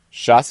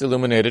Shas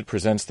Illuminated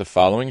presents the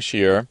following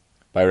shiur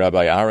by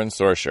Rabbi Aharon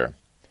Sorscher.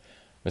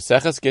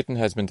 Maseches Gittin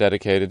has been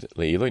dedicated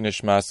Le'ilui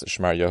Nishmas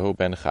Shmaryahu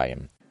ben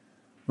Chaim.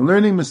 We're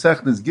learning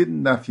Maseches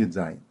Gittin Daf Yud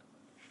Zayin,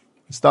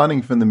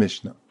 starting from the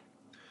Mishnah.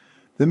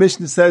 The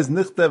Mishnah says,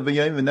 Nichtav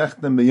v'yayim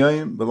v'nechtem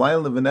b'yayim,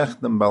 b'layla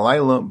v'nechtem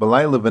b'layla,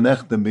 b'layla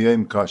v'nechtem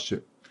b'yayim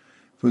kasher.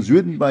 If it was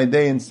written by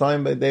day and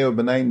signed by day, or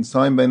by night and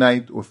signed by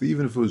night, or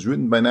even if it was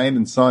written by night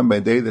and signed by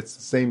day, that's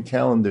the same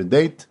calendar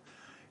date,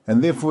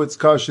 and therefore it's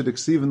kasher to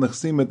ksiv and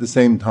l'chsim at the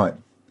same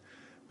time.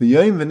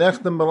 V'yayim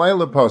v'nechtem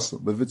b'layla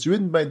pasul. But if it's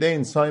written by day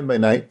and signed by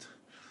night,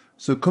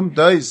 so kum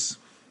dais,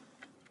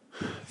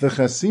 the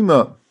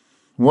chasima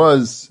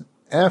was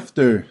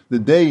after the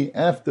day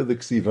after the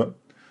ksiva.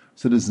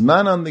 So the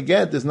zman on the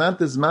get is not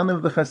the zman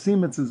of the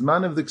chasim, it's the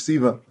zman of the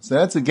ksiva. So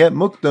that's a get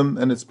mukdam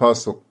and it's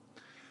pasul.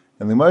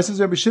 And the Gemara says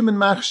Rabbi Shimon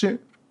machshir.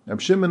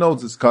 Rabbi Shimon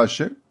holds it's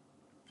kasher.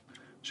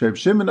 Rabbi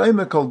Shimon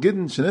oimer kol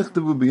gittin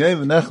shenichtavu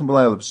b'yayim v'nechem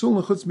b'layla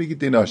psul nechutz mi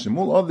gittin hashim.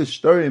 All other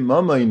story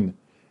mamain,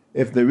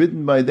 if they're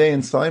written by day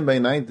and signed by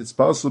night, it's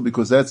pasul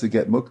because that's a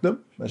get mukdam.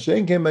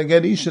 Mashen came by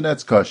get isha,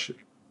 that's kasher.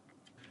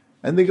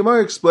 And the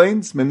Gemara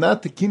explains,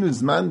 memnat tekinu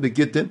zman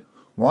b'gittin.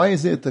 Why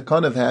is it the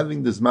kind of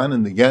having this man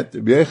in the get?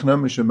 Rabbi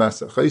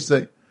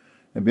Yechon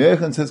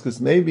says because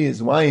maybe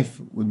his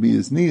wife would be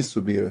his niece,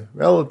 would be a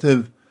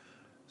relative.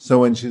 So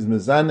when she's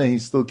mezana, he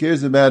still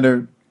cares about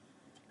her.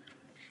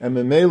 And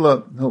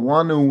Memela, he'll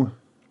want to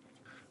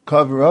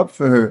cover up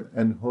for her,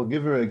 and he'll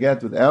give her a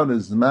get without a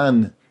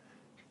zman,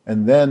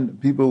 and then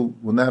people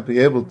will not be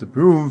able to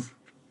prove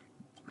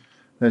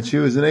that she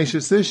was an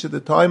Eishes Ish at the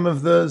time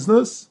of the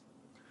znus.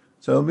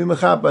 So he'll be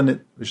mechap on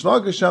it.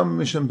 Rishlakish Sham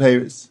Misham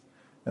Peiris.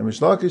 And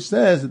Rishlakish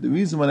says that the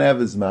reason why they have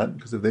his man,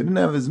 because if they didn't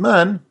have his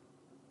man,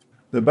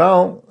 the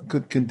Baal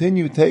could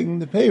continue taking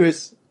the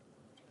Peiris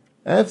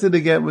after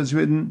the get was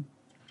written.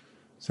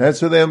 So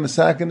that's why they have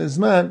Masakin his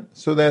man,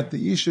 so that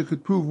the Isha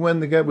could prove when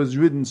the get was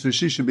written, so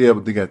she should be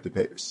able to get the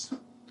Peiris.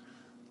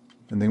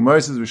 And the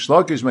Gemara says,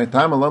 Rishlakish, my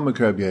time alone with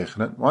Rabbi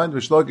Yechon. Why did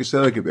Rishlakish say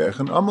like Rabbi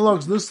Yechon?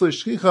 Amalok znus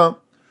l'shchicha.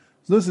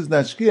 Znus is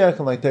not shchiach,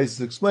 and like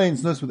Taisus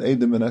explains, znus with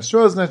Edom and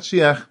Asra is not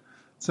shchiach.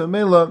 So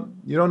Mela,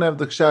 you don't have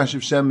the kshash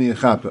of Shem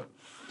Yechapa.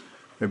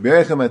 Rabbi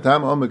Yechon, my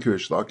time alone with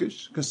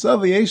Rishlakish.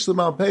 Kasav yesh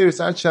l'mal Peiris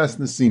at shas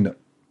nesina.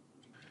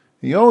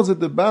 He holds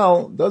that the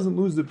Baal doesn't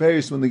lose the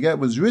Peiris when the get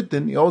was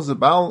written. He holds the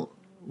Baal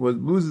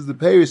loses the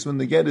Peiris when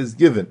the get is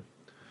given.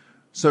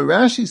 So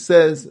Rashi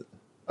says,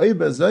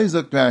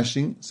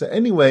 Rashi, so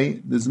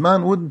anyway, the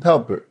Zman wouldn't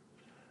help her.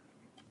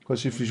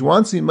 Because if she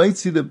wants, he might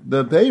see the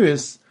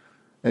Peiris,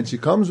 and she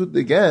comes with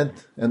the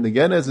get, and the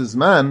get has his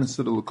man,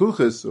 so the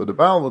Lukuchis, or the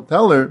Baal will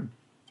tell her,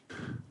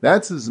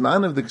 that's the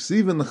Zman of the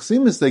Ksiv and the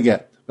Chsimis they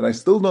get. But I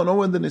still don't know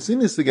when the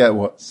Nesinis the get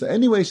was. So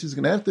anyway, she's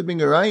going to have to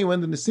bring a Rai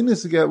when the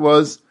Nesinis the get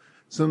was.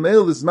 So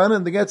male, this man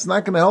and the get's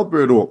not going to help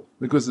her at all.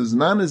 Because his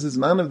man is his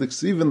man of the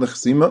Ksiv and the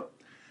Chsima.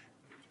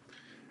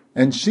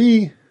 And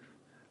she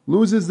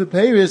loses the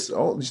Peiris,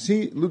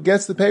 she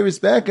gets the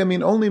Peiris back,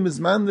 only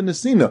Mizman the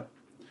Nesina.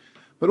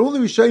 But all the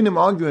Rishonim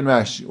argue in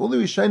Rashi. All the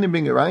Rishonim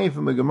bring a Rai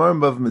from a Gemara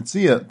above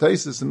Metzia,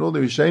 Taisus and all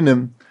the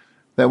Rishonim,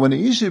 that when a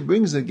Isha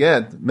brings a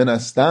get,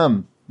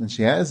 Menastam, and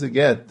she has a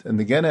get, and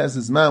the get has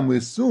his man, we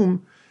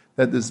assume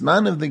that this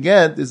man of the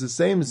get is the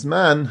same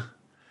man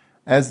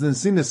as the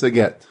Nesinis a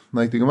get.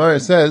 Like the Gemara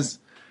says,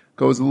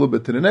 goes a little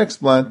bit to the next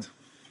plant,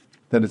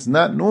 that it's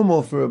not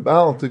normal for a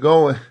Baal to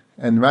go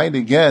and write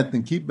a get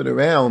and keep it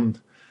around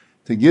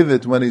to give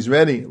it when he's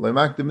ready. And what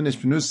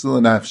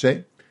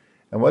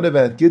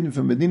about Gittin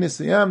from Medina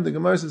Siyam? The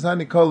Gemara says,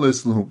 Hani kol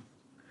isluhum.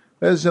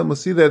 We'll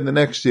see that in the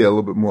next year a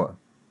little bit more.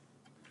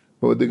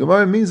 But what the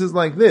Gemara means is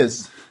like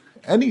this.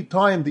 Any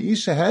time the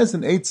Isha has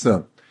an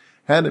Eitzah,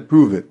 how to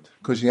prove it,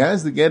 because she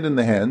has the get in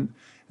the hand,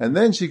 and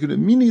then she could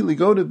immediately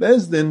go to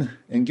Bezdin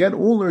and get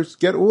all her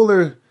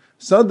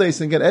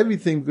Sadais and get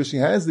everything because she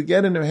has the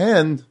get in her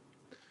hand.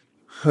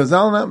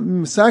 Chazal not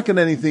misaken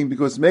anything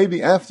because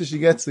maybe after she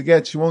gets the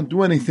get, she won't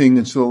do anything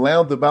and she'll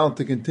allow the Baal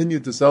to continue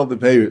to sell the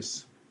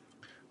Peiris.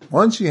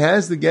 Once she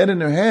has the get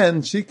in her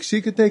hand, she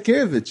could take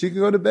care of it. She could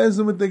go to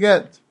Bezdin with the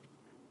get.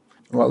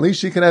 Or at least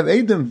she could have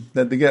Edom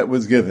that the get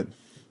was given.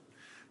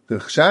 The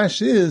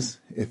chash is,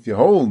 if you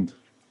hold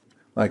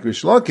like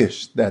Rish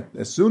Lakish, that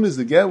as soon as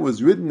the get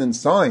was written and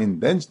signed,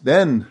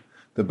 then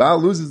the Baal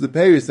loses the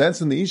Peiris.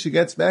 That's when the Isha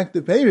gets back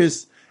the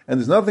Peiris, and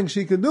there's nothing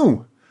she can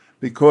do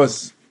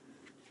because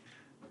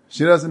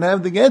she doesn't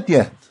have the get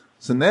yet.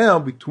 So now,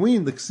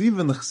 between the Ksiv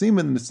and the Chsim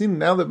and the Nesim,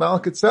 now the Baal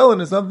could sell,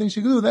 and there's nothing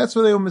she can do. That's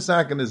where they were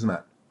misakin his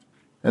man.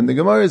 And the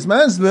Gemara is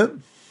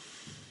mazveh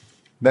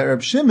that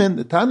Rabbi Shimon,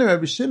 the Tana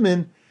Rabbi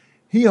Shimon,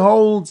 he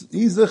holds at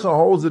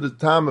the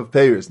time of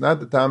Peiris, not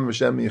the time of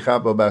Shem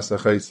Yichabal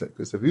Basachayse.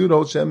 Because if you would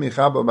hold Shem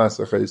Yichabal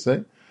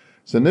Basachayse,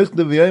 so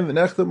Nichtav V'yayim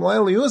V'nechtav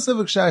L'ayla Yosef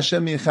V'ksha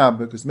Shem Yichabal,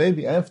 because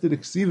maybe after the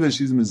Ksiva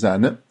she's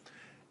Mizana,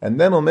 and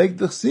then he'll make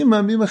the Chsima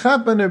and be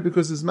Mechap on her,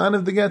 because his man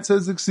of the get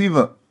says the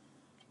Ksiva.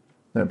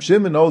 Now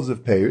Shimon holds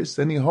of Peiris,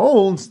 and he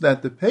holds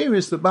that the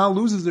Peiris, the Baal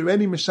loses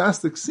already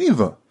Meshas the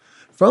Ksiva.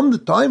 From the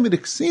time of the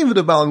Ksiva,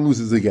 the Baal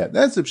loses the get.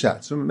 That's the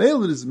Pshat. So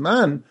Mele is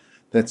man,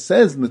 that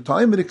says in the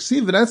time of the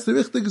ksiva, that's the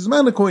richtig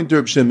zman according to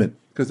Rabbi Shimon,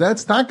 because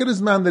that's taka the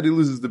zman that he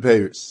loses the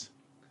payers.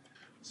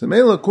 So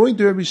Mela, according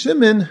to Rabbi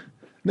Shimon,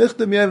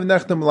 nichtam yev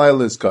nechtam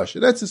laila is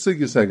kasher. That's the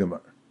sugya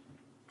segamar.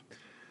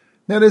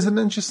 Now there's an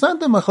interesting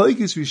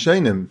machlokes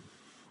Rishonim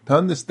to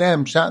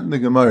understand pshat in the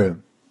Gemara.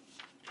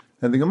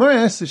 And the Gemara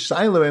asks the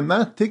Shaila, I'm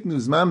not taking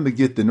zman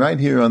begittin right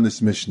here on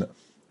this Mishnah.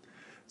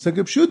 So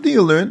Gepshuti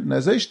you learned, and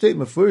as I state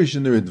mafurish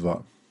in the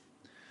Ridva,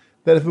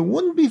 that if it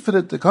wouldn't be for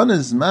the Takana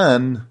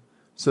Zman,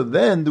 so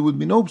then there would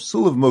be no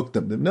psul of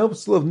muktam. There would be no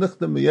psul of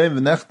nichtam b'yayim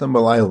v'nechtam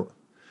b'layla.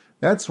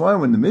 That's why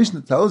when the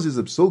Mishnah tells you there's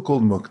a psul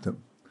called muktam,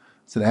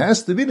 so there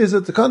has to be there's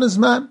a Takana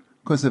Zman,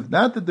 because if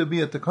not that there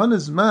be a Takana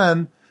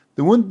Zman,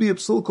 there wouldn't be a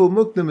psul called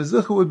muktam, as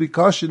would be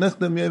kasha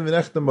nichtam b'yayim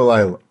v'nechtam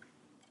b'layla.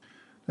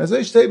 As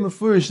I state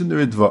mafurish in the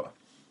Ridva.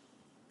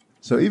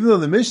 So even though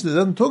the Mishnah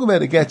doesn't talk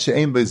about a get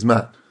she'ein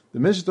b'zman, the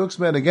Mishnah talks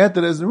about a get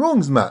that has the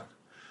wrong zman.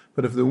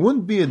 But if there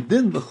wouldn't be a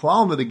din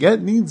b'chlal that a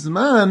get needs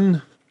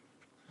zman,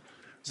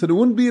 so there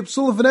wouldn't be a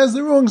psul if it has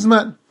the wrong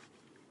zman.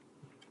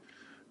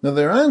 Now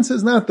the Ran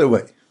says not that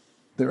way.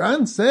 The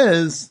Ran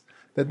says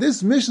that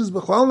this Mishnah is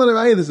b'chlal not a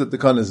raya is at the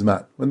kana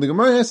zman. When the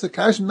Gemara has a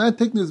kashim not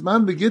taking the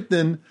zman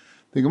begittin,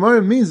 the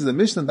Gemara means the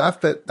Mishnah daf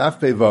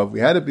pei vav. We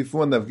had it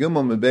before in Daf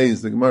Gimel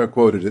Mebeis. The Gemara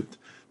quoted it.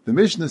 The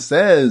Mishnah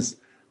says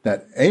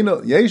that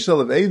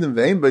yeshal of edim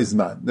ve'ein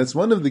beizman. That's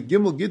one of the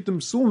Gimel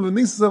Gittim Sum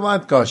v'nisas of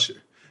ad kasher.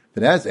 If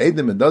it has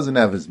edim, it doesn't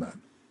have his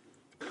man.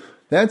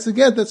 That's a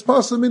get that's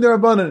possible in the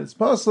Rabbanan. It's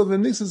possible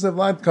v'nisas of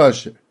ad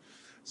kasher.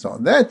 So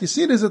on that, you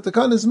see there's a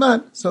takan his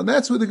man. So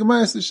that's where the Gemara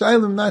has to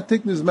shaylim not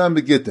taking his man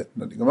begittin.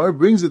 Now the Gemara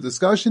brings a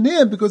discussion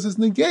here because it's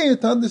negayah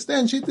to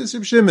understand Shittas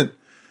Reb Shimon.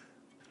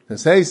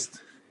 This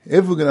haste,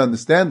 if we're going to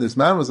understand this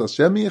man was al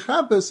Shem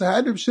Yechape, so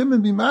had Reb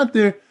Shimon be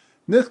matir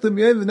nichtam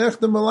yev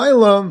nechtam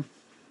alaylam.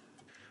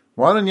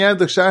 Why don't you have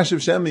the kshash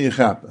of Shem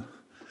Yechape?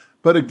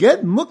 But a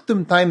get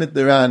muktam tainet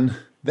deran,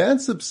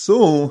 that's a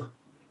psul,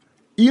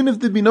 even if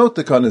there be no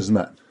takan his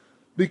man.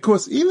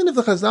 Because even if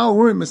the Chazal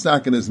weren't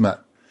misakin his man,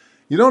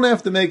 you don't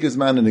have to make his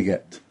man in a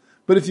get.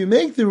 But if you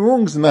make the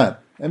wrong zman,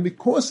 and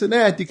because of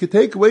that, you could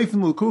take away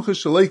from the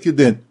l'kuchas shalei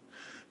kedin.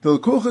 The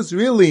l'kuchas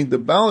really, the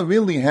Baal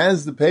really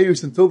has the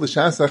payers until the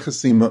shas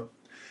hachasima,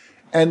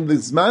 and the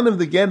zman of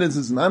the get is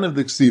the zman of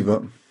the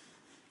ksiva.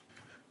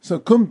 So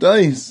kum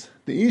dais,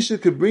 the isha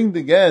could bring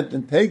the get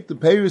and take the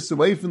payers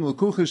away from the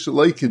l'kuchas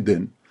shalei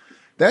kedin.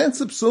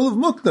 That's a psul of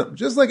muktam,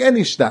 just like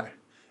any shtar.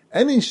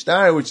 Any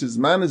shtar which is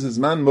zman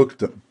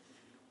muktam.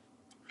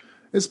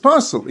 It's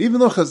possible, even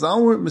though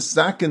Chazal weren't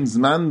misakin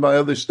zman by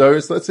other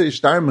shtars, let's say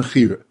shtar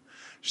mechira.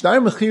 Shtar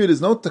mechira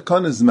is no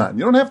takana zman.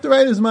 You don't have to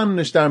write a zman in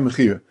a shtar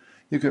mechira.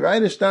 You could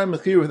write a shtar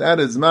mechira without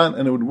a zman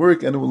and it would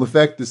work and it will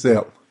affect the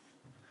sale.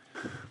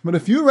 But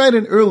if you write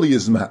an early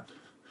zman,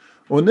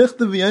 or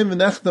nichta v'yayim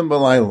v'nechtam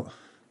b'layla,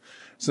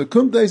 so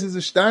kumtais is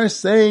a shtar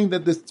saying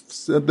that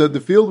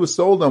the field was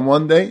sold on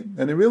one day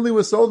and it really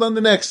was sold on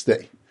the next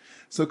day.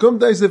 So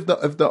kumtais if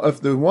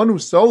the one who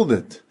sold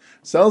it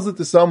sells it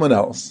to someone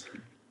else,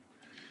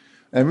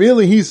 and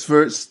really he's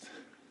first.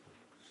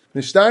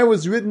 The shtar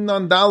was written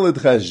on Daled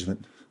Cheshvan,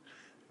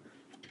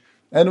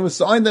 and it was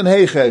signed on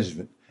Hey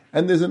Cheshvan,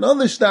 and there's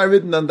another shtar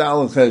written on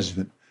Daled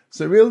Cheshvan.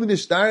 So really that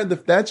shtar of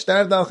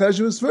Daled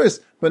Cheshvan was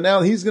first, but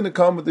now he's going to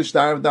come with the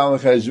shtar of Daled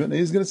Cheshvan, and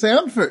he's going to say,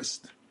 I'm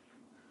first.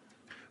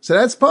 So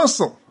that's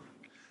possible.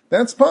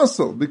 That's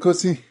possible,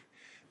 because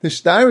the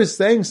shtar is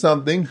saying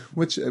something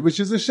which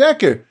is a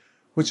sheker,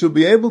 which will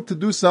be able to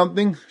do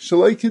something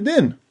shaloi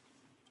kedin.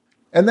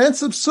 And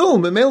that's a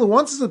psul. But Mela,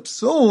 once it's a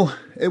psul,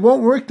 it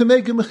won't work to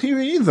make a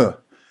mechira either.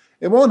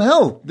 It won't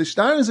help. The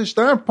shtar is a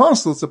shtar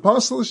apostle. It's a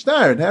apostle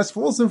shtar. It has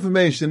false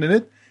information in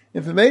it.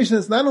 Information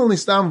is not only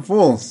stam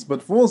false,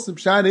 but false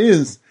pshat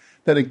is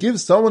that it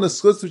gives someone a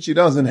schutz which he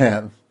doesn't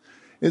have.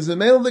 Is the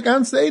Mela that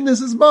can't say this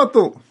is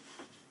bottle.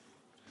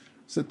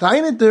 So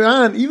Tainit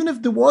Deran, even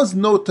if there was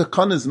no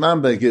takon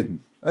zman by Gittin,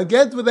 a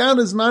get without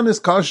a zman is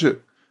kosher.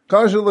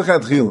 Kosher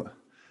l'chadchila.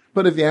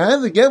 But if you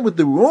have a get with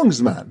the wrong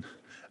zman,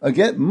 a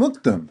get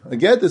muktam, a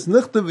get is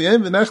nichtam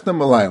v'yem v'nechtam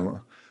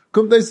alayla.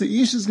 Kum des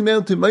the ish is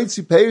gemel to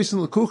meitzi peiris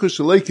and l'kucha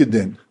shalei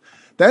kedin.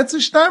 That's a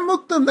shtar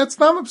muktam. That's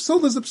not a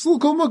psul. There's a psul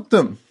called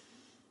muktam.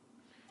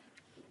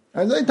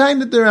 As I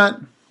timed it thereat,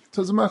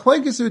 so the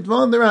machlekes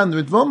Ridvan thereat,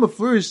 the Ridvan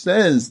Mefurish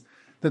says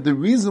that the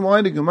reason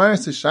why the Gemara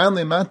says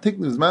shaylei mat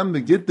tiknu zman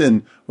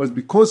begittin was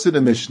because of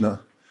the Mishnah.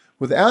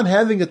 Without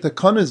having a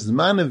takana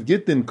zman of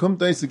gittin, kum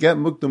des the get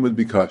muktam would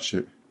be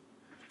kosher.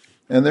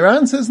 And the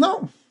Ran says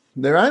no.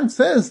 The Ran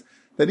says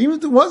that even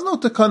if there was no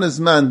takana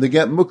zman, the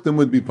get muktam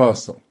would be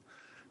possible.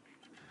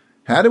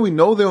 How do we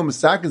know they were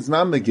masakin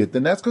zman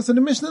begittin? That's because of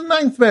the Mishnah in the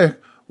 9th verse.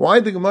 Why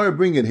did the Gemara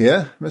bring it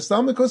here? Because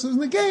it was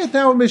negayah to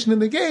our Mishnah,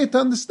 negayah to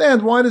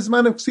understand why the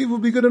zman of ksiva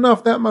would be good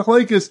enough. That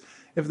machlekes,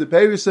 if the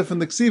peiris are from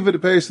the ksiva, the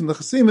peiris from the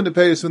chasim, the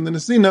peiris from the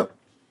nesina.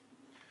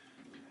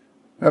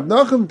 Rav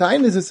Nachum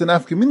Tainis, it's an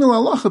afkaminal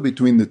halacha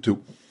between the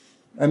two.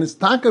 And it's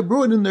taka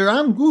brought in the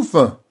Ram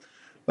Gufa.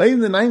 Late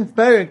in the 9th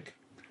parak,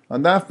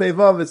 on Daf Pei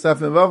Vav, it's Daf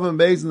Pei Vav and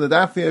Beis in the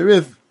Daf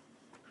Yarif.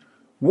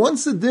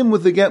 Once a dim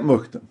with the get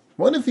muktam.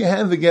 What if you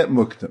have a get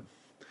muktam?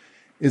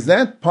 Is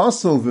that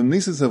possible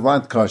v'mnisas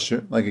avlat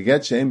kosher, like a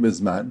get she'en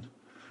bezman?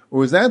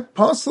 Or is that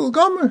possible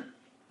gomer?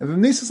 And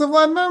v'mnisas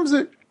avlat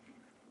mamzer?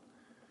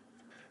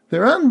 The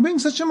Ran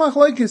brings such a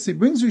machlokes. He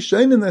brings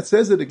Rishonim that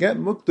says that a get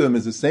muktam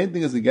is the same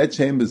thing as a get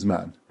she'en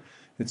bezman.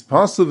 It's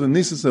possible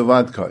v'mnisas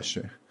avlat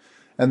kosher.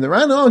 And the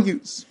Ran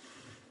argues.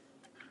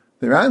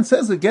 The Ran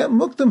says a get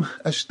muktam,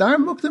 a shtar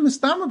muktam is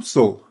tam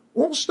psul.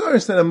 All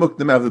stars that a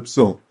muktam have a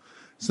psul.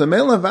 So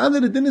mele avada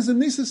the din is a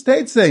nisas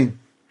teitze.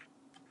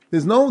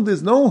 There's no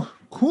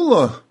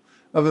kula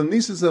of a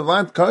nisas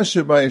avlat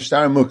kosher by a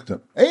shtar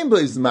muktam. Ein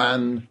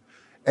bezman,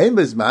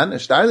 a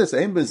shtar that's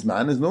ein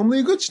bezman is normally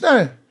a good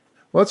shtar.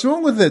 What's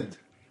wrong with it?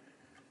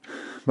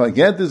 By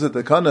get is a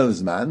takana of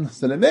zman,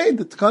 so they made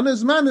the takana of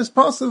zman is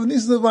possible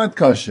nisas avlat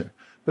kosher.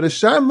 But a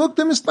shtar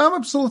muktam is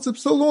tam psul. It's a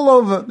psul all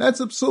over. That's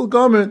a psul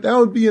gomer. That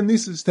would be a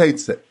nisas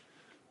teitze.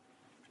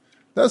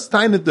 That's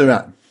tainet the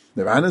Ran.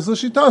 The Ran is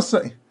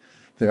l'shitosei.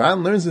 The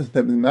Ran learns that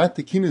the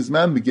Matakin is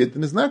man begit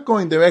and is not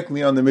going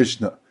directly on the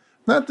Mishnah.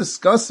 Not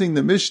discussing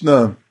the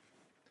Mishnah,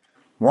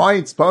 why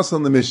it's possible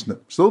in the Mishnah.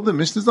 So the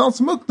Mishnah is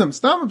also muktam,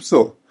 stam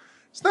psul.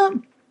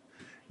 Stam.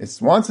 It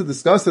wants to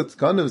discuss the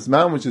kind of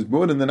man which is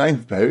brought in the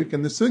 9th parak,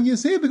 and the sugi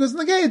is here because it's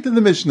negate in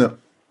the Mishnah.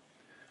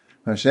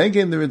 Hashem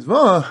came the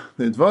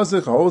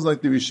Ritva holds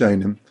like the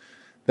Rishonim,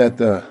 that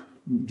the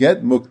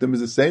get muktam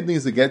is the same thing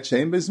as the get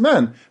she'en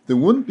bezman. There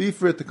wouldn't be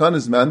for a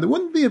takanas man, there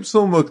wouldn't be a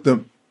psul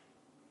muktam.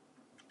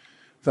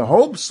 The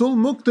whole psul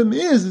muktam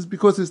is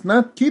because it's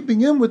not keeping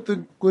him with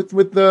the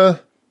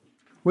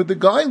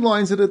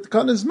guidelines of the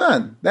takanas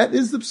man. That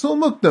is the psul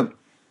muktam.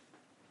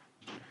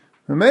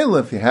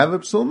 If you have a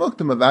psul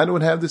muktam, Avada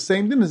would have the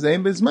same din as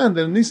she'en bezman,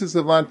 then nisas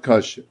avlat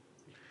kosher.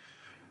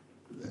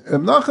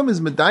 Reb Nachum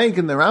is medayik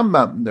in the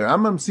Rambam. The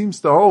Rambam seems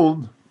to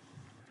hold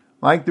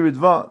like the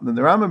Ritva. Then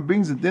the Rambam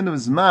brings a din of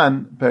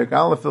Zman, Perek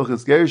Aleph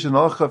Hilchos Gerish and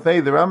Al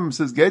Chafei. The Rambam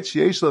says, get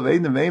sheyesh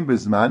levein vein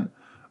bezman,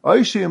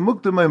 oy she'em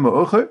muktam ay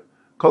ma'ucher,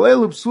 kol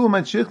elu psul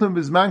man shichnum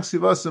bezman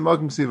ksivasa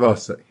magim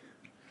ksivasa.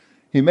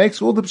 He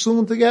makes all the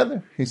psulim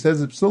together. He says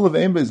the psul of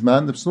ein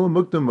bezman, the psul of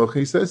muktam much,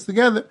 he says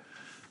together.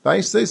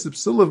 Vayis says the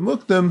psul of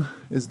muktam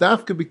is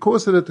dafka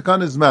because of the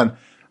takan zman.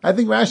 I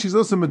think Rashi is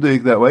also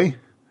medayik that way.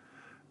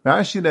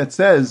 Rashi that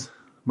says,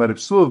 but if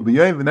psul of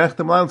b'yoyim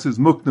v'nechtam lan says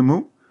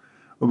muktamu,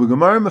 the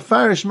Gemara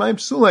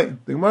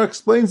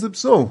explains the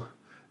psul.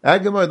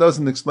 Agamar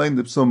doesn't explain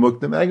the psul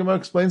muktam. Agamar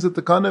explains that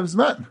the takana of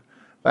zman.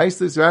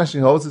 Vaislis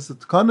Rashi holds it's the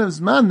takana of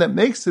zman that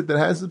makes it that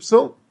has the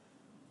psul.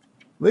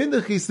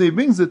 He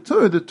brings the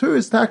tur. The tur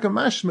is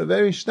takamashma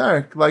very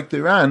stark, like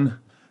the Ran,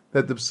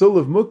 that the psul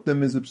of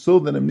muktam is a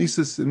psul that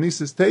amnisis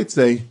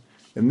teitze,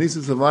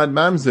 amnisis avad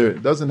mamzer.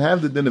 It doesn't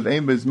have the din of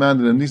ein bezman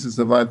and amnisis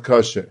avad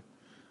kosher.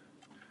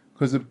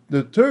 Because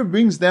the Torah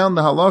brings down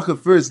the halacha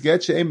first,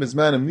 get she'en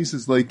bezman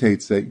amnisis lo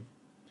teitze,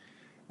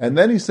 and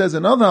then he says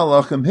another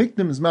halacha,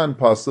 hikdim zman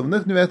pasel,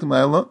 v'nichnu etem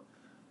la'ela.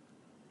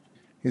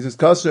 He says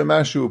kasher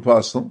mashu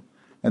pasel,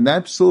 and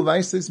that psul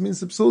vaises means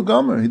the psul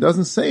gomer. He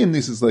doesn't say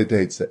amnisis lo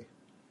teitze.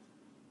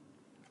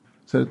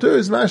 So the Torah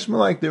is mashma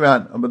like the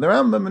Ran, but the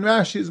Rambam and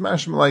Rashi is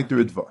mashma like the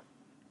Ritva.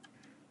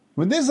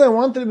 With this, I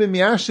wanted to be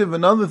miyashiv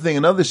another thing,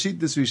 another sheet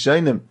this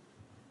Rishonim.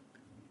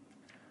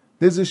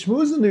 There's a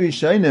shmuz in the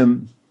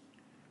Rishonim.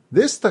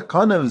 This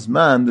takana of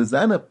zman, does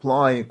that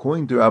apply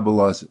according to Rabbi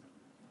Lazar?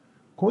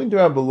 According to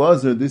Rabbi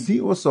Lazar, does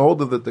he also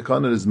hold of the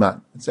takana of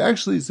zman?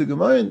 It's a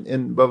Gemara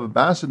in Bava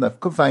Basra, Naf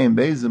Kufayim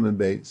Beizim and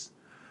Beiz.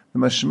 The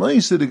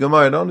mashmayis of the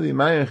Gemara, I don't know the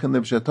Mayach and the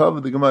Pshatav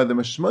of the Gemara, the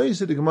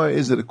mashmayis of the Gemara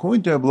is that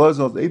according to Rabbi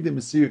Lazar, Eidim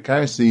Mesir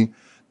Karsi,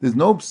 there's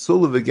no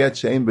psul of a get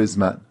she'en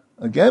bezman.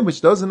 A get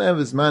which doesn't have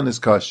zman is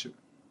kosher.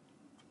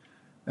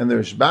 And the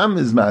Rishbam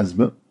is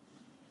mazba,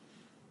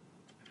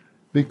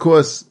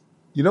 because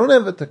you don't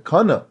have a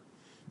takana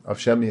of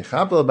Shem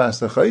Yechapel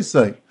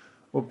Basachaisai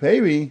or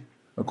Peri,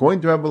 according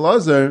to Rabbi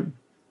Lazar,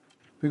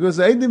 because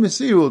the Eidim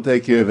Mesir will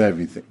take care of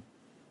everything.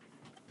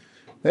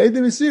 The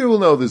Eidim Mesir will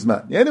know this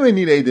man. You anyway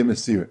need Eidim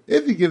Mesir.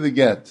 If you give the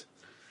get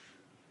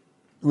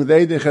with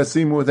Eidim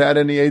Chasim without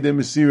any Eidim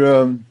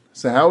Mesir,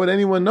 so how would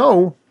anyone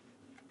know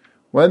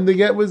when the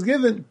get was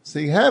given? So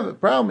you have a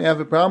problem. You have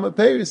a problem with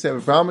Peri. You have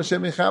a problem with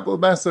Shem Yechapel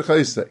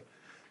Basachaisai.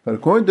 But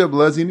according to Rabbi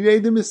Lazar, you need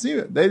Eidim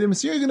Mesir. The Eidim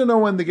Mesir are going to know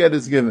when the get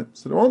is given.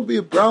 So there won't be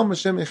a problem with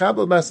Shem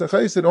Yechabel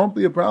Basachais. There won't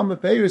be a problem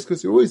with Peiris,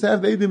 because you always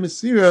have the Eidim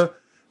Mesir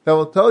that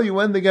will tell you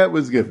when the get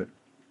was given.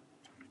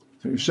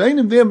 So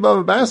Rishonim there in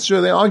Bava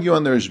Basra, they argue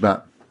on the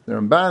Rishbam. The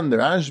Ramban, the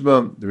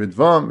Rashba, the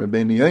Ritvam,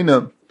 Rabbeinu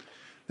Yonah.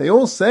 They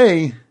all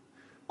say,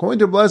 according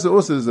to Rabbi Lazar,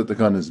 also is that the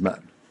Takana is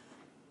man.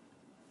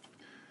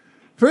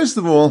 First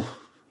of all,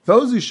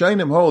 those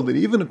Rishonim hold that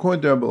even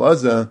according to Rabbi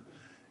Lazar,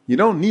 you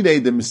don't need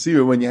Eidim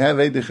Mesir when you have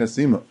Eidim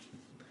Chasima.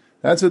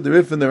 That's what the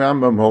Rif and the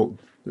Rambam hold.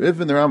 The Rif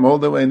and the Rambam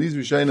hold that way, and these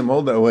Rishonim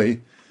hold that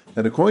way,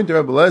 that according to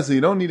Rabbi Lazar,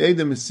 you don't need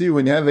Eidim Mesir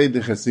when you have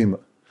Eidim Chasima.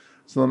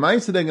 So the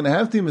Lamaisa, they're going to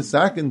have to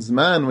Masak and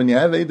Zman when you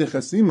have Eidim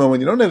Chasima, when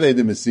you don't have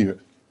Eidim Mesir.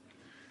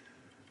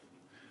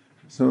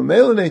 So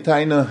Mele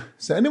Taina,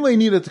 so anyway you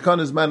need a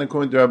Takana Zman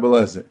according to Rabbi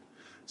Lazar.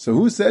 So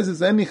who says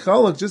it's any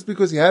chalak just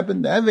because you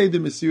happen to have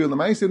Eidim Mesira?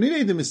 L'maisa, you don't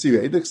need Eidim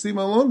Mesira. Eidim Chasima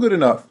alone good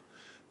enough.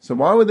 So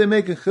why would they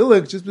make a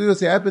chiluk just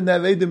because you happen to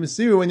have Eidim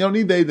Mesira when you don't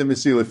need Eidim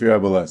Mesira if you're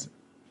Rebbe Lezer?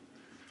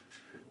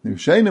 The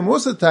Rishonim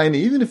also tiny,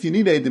 even if you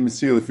need Eidim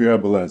Mesira if you're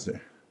Rebbe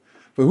Lezer.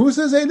 But who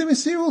says Eidim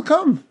Mesira will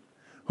come?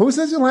 Who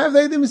says you'll have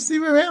Eidim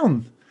Mesira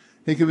around?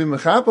 He could be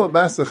Mechapel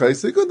Basachai,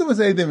 so good there was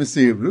Eidim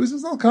Mesira, but who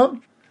says they'll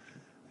come?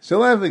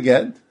 She'll have a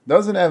get,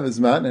 doesn't have his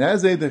man, and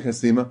has Eidim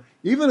Chasima.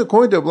 Even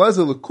according to Rebbe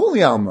Lezer,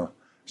 L'Kuli Alma,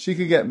 she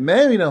could get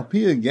married al pi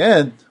a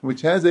get,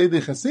 which has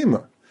Eidim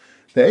Chasima.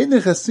 The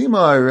Eidim Chasima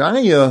are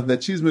raya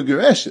that she's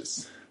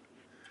Megareshes.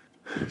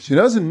 She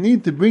doesn't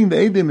need to bring the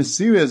Eidim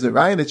Mesira as a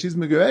raya that she's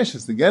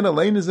Megareshes. The get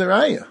alone is a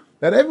raya.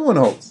 That everyone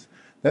holds.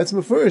 That's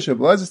Mefurish.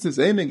 Rebbe Lezer says,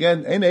 Ein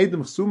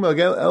Eidim Chasuma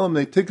elam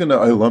ne tikkun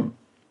ha'olam.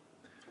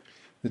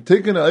 The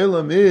tikkun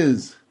ha'olam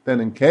is that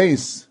in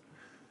case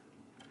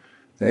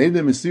the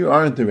Eidim Mesira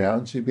aren't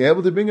around, she'd be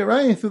able to bring a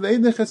raya through the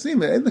Eidim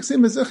Chasima. Eidim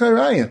Chasima is a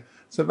raya.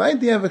 So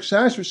Vaiti have a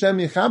kshash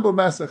v'shem yichabel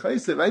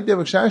masachayse. Vaiti have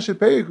a kshash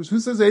v'peri, because who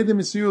says Eidim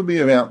Mesira will be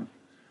around?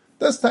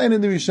 That's tying in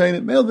the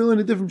Rishonim. Male doing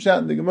a different shot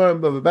in the Gemara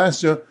and Bava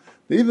Basra.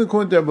 They even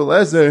according to Rebbe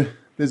Lezer,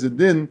 there's a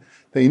din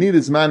that you need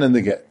his man in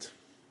the get.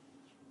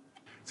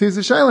 See,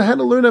 the Shaila had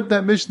to learn up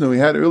that Mishnah we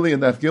had early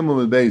in Daf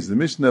Gimel and Beis. The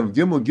Mishnah of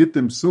Gimel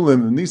Gittin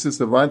Psulim and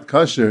Nisus of Lant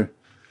Kasher.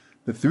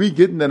 The three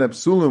Gittin that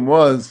Psulim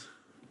was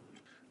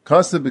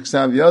Kasa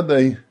b'ksav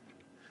yadai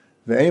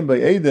ve'ein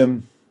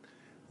ba'edim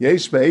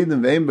Yesh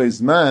ba'edim ve'ein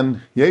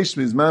ba'izman Yesh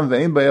ba'izman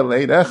ve'ein ba'el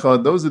eid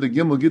echad. Those are the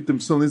Gimel Gittin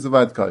Psulim Nisus of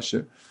Lant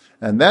Kasher.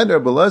 And that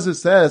Rebbe Lezer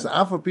says,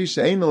 Afa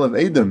pisha einel of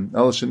Edom,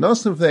 al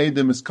shenosim for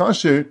Edom is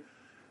kosher,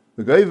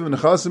 v'goyim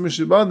v'nechasim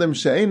mishibadim,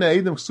 she'ena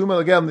Edom chsuma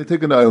l'gam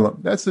netikkun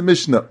ha'olam. That's the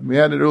Mishnah. We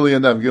had it earlier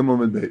in Daf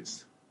Gimel and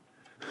Beis.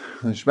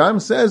 The Shbam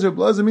says, Rebbe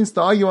Lezer means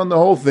to argue on the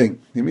whole thing.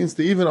 He means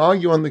to even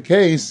argue on the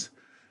case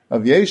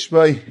of Yesh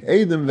by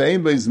Edom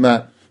ve'ein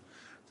ba'izman.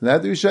 So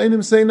that the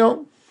Rishonim say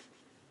no.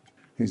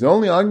 He's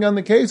only arguing on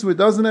the case where it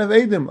doesn't have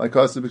Edom, like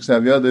Kasa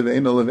b'ksav yadav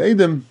ve'enel of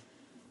Edom,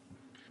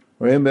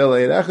 or in Bel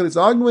Eid Echad, it's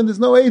arguing there's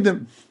no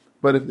Eidim.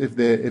 But if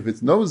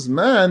it's no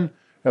Zman,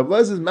 Rabbi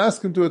Lezer is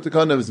masking to a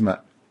Tekana of Zman.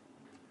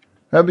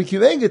 Rabbi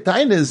Kivei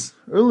Getainis,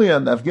 early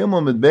on Daf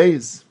Gimel Mid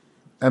Beis,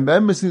 and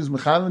B'embassy is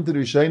Mechavan to the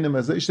Rishonim,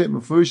 as I state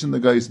Mefurish in the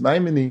Gais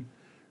Maimini,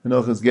 in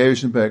Ochas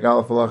Gerish and Perek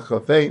Aleph Alach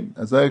Chafei,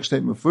 as I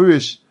state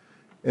Mefurish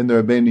in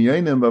the Rabbeinu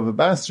Yonim of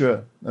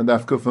Basra, and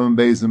Daf Kufam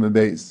Beis and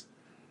Beis.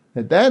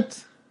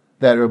 That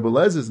Rabbi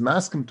Lezer is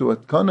masking to a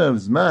Tekana of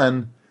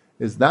Zman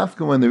is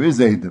Dafka when there is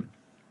Eidim.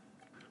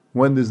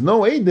 When there's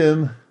no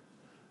Eidim,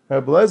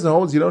 Rabbi Lezer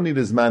holds you don't need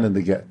his man in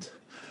the get.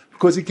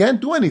 Because he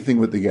can't do anything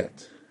with the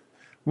get.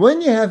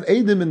 When you have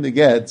Eidim in the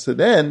get, so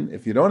then,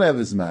 if you don't have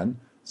his man,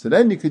 so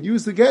then you could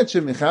use the get,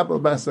 you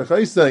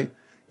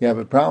have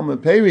a problem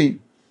with Peri.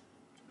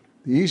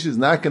 The Ish is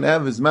not going to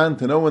have his man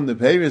to know when the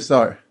Peris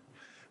are.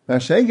 Now,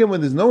 Shenken,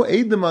 when there's no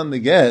Eidim on the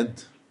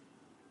get,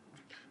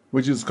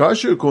 which is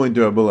kosher according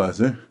to Rabbi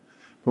Lezer,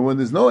 but when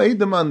there's no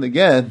Eidim on the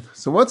get,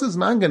 so what's his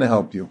man going to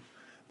help you?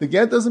 The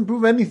get doesn't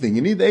prove anything.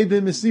 You need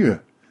Eidim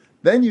Mesira.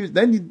 Then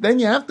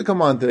you have to come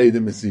on to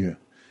Eidim Mesira.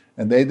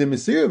 And the Eidim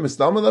Mesira,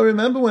 Mistama, they'll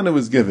remember when it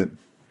was given.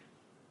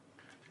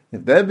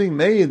 If they're being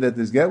made that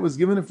this get was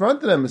given in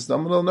front of them,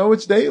 Mistama, they'll know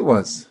which day it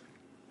was.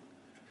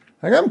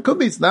 Hagam could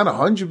be it's not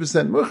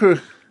 100%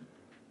 mucher.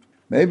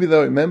 Maybe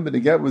they'll remember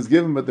the get was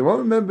given, but they won't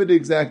remember the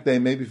exact day.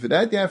 Maybe for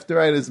that you have to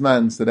write his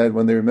man, so that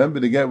when they remember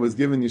the get was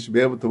given, you should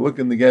be able to look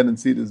in the get and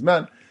see his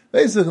man.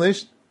 Basically,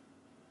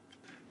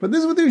 but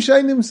this is what the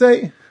Rishonim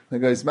say. The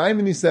Gais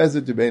Maimini says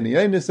it, the Rabbeinu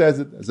Yonim says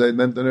it, as I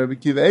meant on Rabbi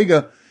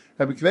Kivei.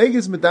 Rabbi Kivei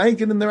is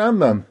medayik in the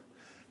Rambam.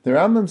 The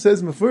Rambam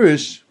says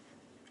Mefurish,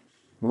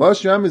 the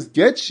last Rambam is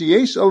get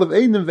sheyesh olav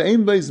eidim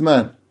ve'ein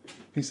ba'izman.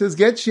 He says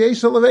get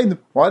sheyesh olav eidim.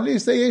 Why do you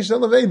say yesh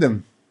olav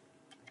eidim?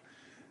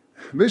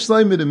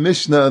 Mishlaim with the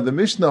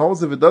Mishnah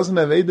holds if it doesn't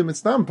have eidim,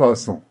 it's not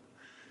possible.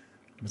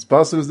 It's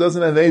possible it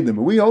doesn't have eidim,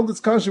 but we hold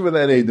it's kosher with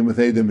that eidim, with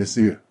eidim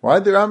Mesir. Why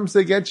did the Rambam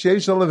say get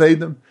sheyesh olav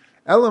eidim?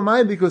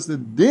 Elamai, because the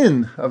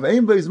din of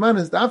Ein Beizman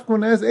is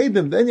Dafkon has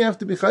Eidim, then you have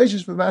to be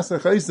Chayshish for Master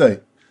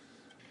Chaysai.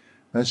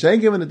 And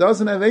Shenke, when it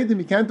doesn't have Eidim,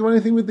 you can't do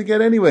anything with the get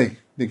anyway.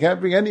 You can't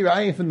bring any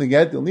Rayif in the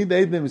get, you'll need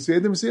Eidim,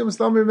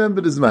 Eidim,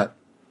 remember this man.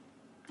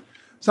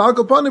 So I'll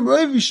go upon him,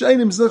 Rav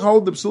Yishayim Zich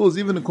hold the Psulas,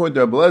 even according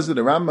to Rabbi Lezer,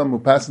 the Rambam who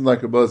passing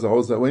like Rabbi Lezer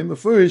holds that way,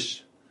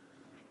 Mefurish,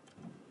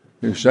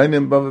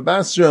 Yishayim Bava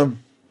Basra,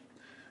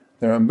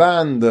 the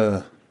Ramban,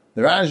 the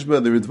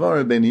Rashba, the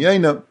Ritvar, Rabbeinu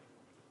Yonim.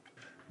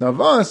 Now,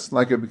 Vas,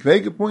 like Rabbi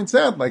Kvega points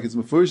out, like it's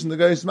Mefurish in the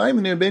Gais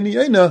Maimon, Rabbeinu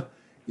Yonim,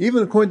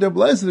 even according to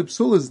Rabbi Lezer, the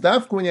Psul is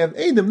Dafka, when you have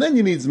Eidim, then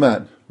you need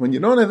Zman. When you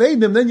don't have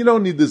Eidim, then you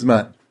don't need this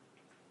man.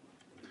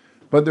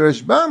 But the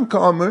Rashbam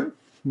Kamer,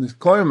 the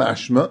Kloyer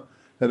Mashma,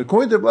 that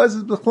according to Rabbi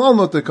Lezer, the Klal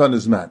no Tekan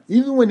is man.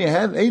 Even when you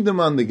have Eidim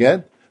on the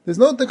get, there's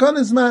no Tekan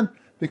is man.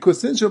 Because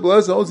since Rabbi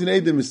Lezer holds in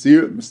Eidim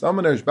Mesir, Mistam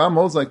and Rashbam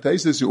holds like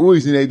Taisus, you're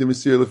always in Eidim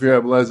Mesir, Lefir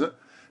Rabbi Lezer.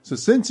 So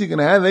since you're going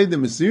to have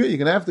Eidim Mesir, you're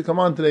going to have to come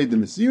on to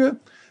Eidim Mesir.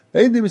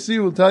 Eidim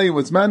Mesir will tell you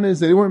what's man is,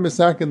 they weren't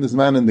misaking this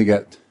man in the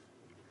get.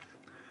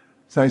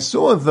 So I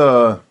saw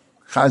the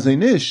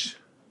Chazon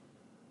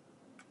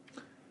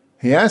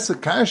he asks a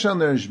kasha on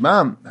the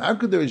Rishbam. How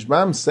could the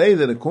Rishbam say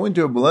that according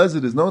to Rabbi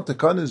Elazar there's no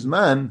takanas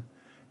man?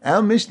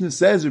 Our Mishnah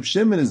says Reb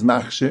Shimon is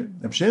machshir.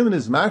 Reb Shimon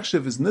is machshir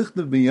if it's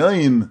nichtav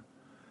b'yoyim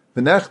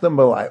v'nechtam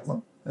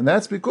b'layla. And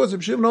that's because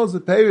Reb Shimon holds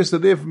the payers are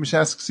there for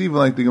Mishas Ksiva,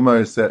 like the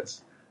Gemara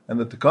says. And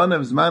the takana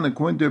of Zman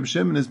according to Reb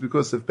Shimon is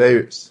because of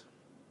payers.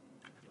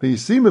 But you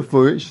see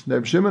Mefurish,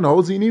 Reb Shimon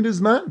holds you need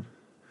his man.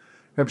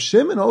 Reb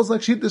Shimon holds like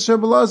Shittas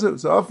Rabbi Elazar.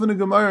 So often a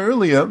Gemara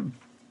earlier,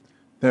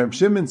 Reb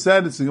Shimon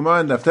said, it's a Gemara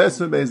in Daf Tes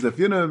Beis, Daf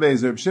Yunam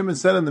Beis. Reb Shimon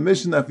said in the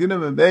mission Daf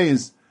Yunam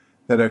Beis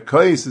that a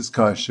koyis is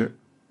kosher,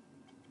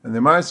 and the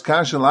Gemara's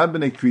kasher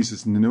labene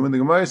krisis ninu. And the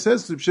Gemara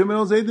says Reb Shimon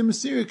holds edim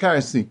mesira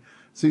karsi.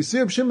 So you see,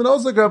 Reb Shimon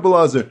holds like Rabbi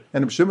Elazar,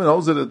 and Reb Shimon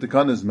holds it at the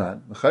Takanas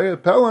man. The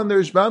Chayyim Pel on the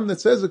Rishbam that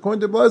says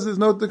according to Rabbi Elazar is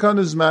no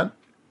Takanas man.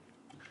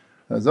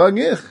 That's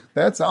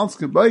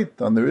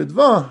alskebait on the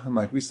Ritva, and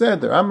like we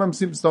said, the Rambam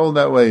seems to hold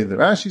that way. The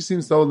Rashi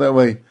seems to hold that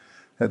way.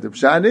 That the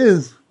pshat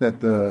is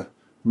that the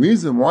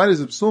reason why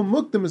there's a psul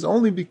muktim is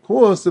only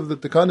because of the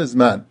takanas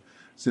man.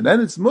 So then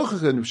it's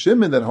Muchach and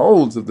Shimon that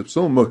holds of the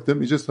psul muktim.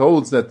 He just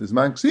holds that this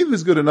man ksiv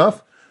is good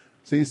enough.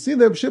 So you see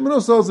that Shimon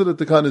also holds that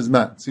the takanas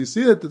man. So you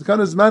see that the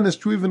takanas man is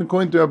true even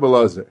according to Rabbi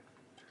Elazar.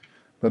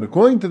 But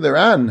according to the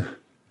Ran,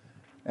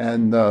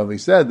 and we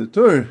said the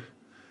Tur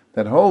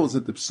that holds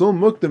that the psul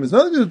muktim is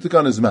not good to the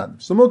takanas man.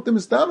 Psul muktim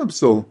is tam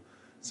psul.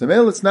 So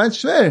well, it's not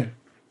shver.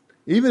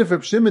 Even if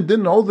Reb Shimon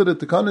didn't hold it at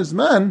the takanas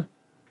man,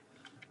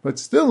 but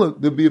still,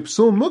 there'd be a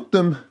psul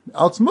muktim,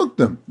 alts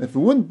muktim. If it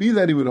wouldn't be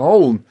that he would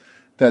hold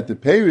that the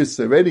peiris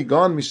already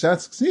gone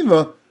mishatz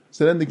ksiva,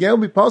 so then the gel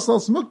would be possible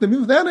alts muktim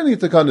even without any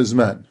takanas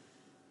man.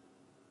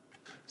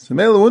 So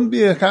it wouldn't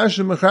be a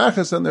kasha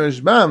mechachas on the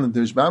Rishbam.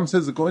 The Rishbam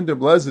says according to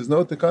Blaz there's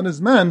no takanas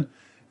man,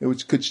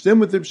 which could stem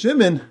with Reb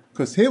Shimon,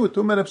 because here we're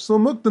talking about psul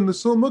muktim. The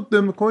psul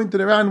muktim according to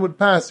the Ran would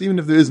pass even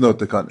if there is no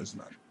takanas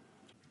man.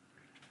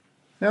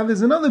 Now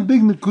there's another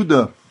big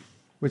nekuda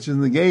which is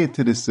negated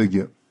to this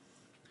sugya.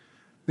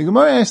 The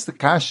Gemara asks the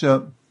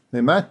kasha,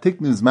 "Memat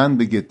tiknus man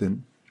begittin."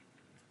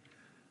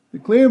 The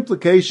clear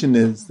implication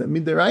is that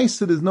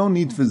midaraisa there's no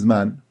need for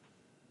zman.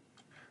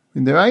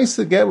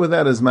 Midaraisa get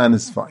without a zman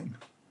is fine.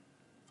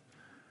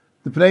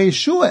 The Pnei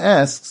Yeshua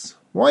asks,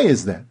 why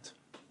is that?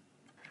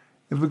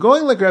 If we're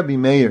going like Rabbi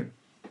Meir,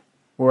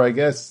 or I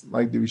guess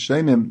like the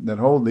Rishonim that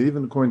hold that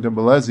even according to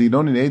Rabbi Elazar, you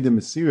don't need Eideh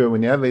Mesira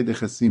when you have Eideh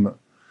Chasima.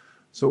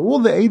 So all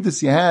the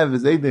Eidus you have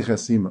is Eideh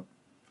Chasima.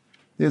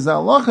 There's a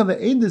halacha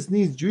that Eidus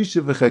needs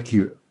Drisha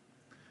v'chakira.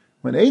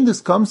 When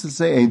Eidus comes to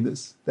say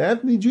Eidus, they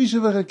have to need Drisha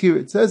v'chakira.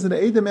 It says in the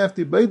Eidim you have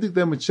to beidik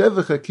them with Shev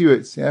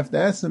v'chakiras. You have to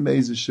ask them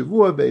be'ez a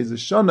Shavua, be'ez a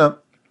Shana,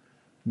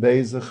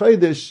 be'ez a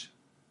Chaydish,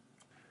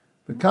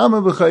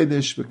 be'kama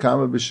b'chaydish,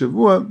 be'kama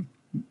b'Shavua,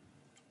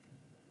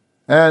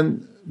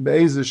 and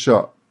be'ez a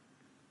Shah.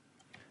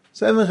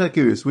 7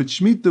 chakiras, which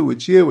Shemitah,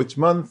 which year, which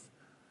month,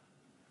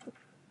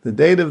 the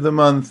date of the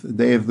month, the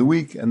day of the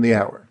week, and the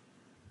hour.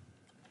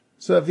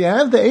 So if you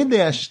have the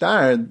Eidei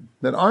Ashtar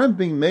that aren't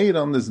being made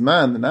on this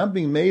man, they're not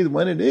being made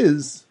when it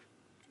is,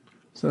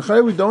 so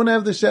we don't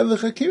have the Shev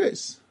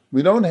Chakiris.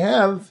 We don't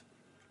have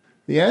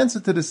the answer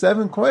to the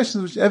 7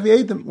 questions which every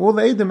Eidim, all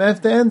the Eidim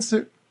have to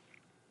answer.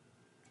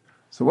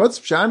 So what's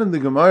Pshan in the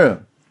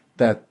Gemara?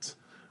 That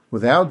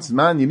without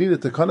Zman, you need a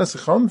Takana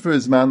Sechom for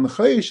Zman. The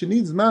Chayish, you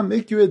need Zman,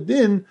 make you a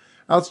din,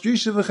 al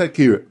Strisha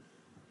v'chakira.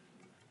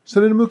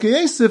 So the Mukhe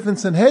Yosef in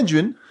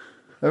Sanhedrin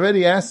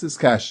already asked this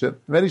kasha,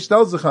 already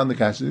stelz on the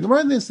kasha. The Gemara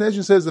in the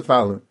Sanhedrin says the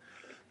following.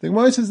 The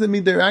Gemara says that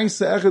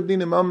midaraisa echad din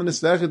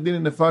imamanis echad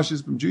din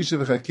nefashis from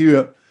Strisha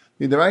v'chakira.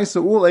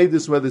 Midaraisa all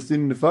Eidus, whether it's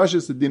din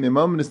nefashis or din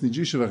imamanis, need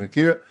Strisha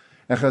v'chakira.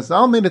 And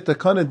Chazal made a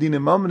Takana din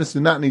imamanis do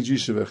not need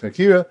Strisha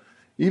v'chakira.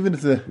 Even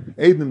if the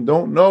Eidim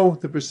don't know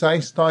the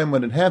precise time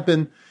when it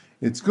happened,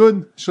 it's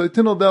good.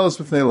 Shleitinol delis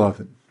b'fnei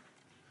lovin.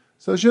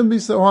 So it shouldn't be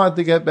so hard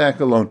to get back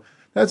alone.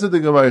 That's what the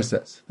Gemara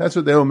says. That's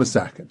what they were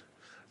masakin.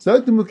 So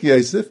like the Mukhe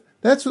Yosef,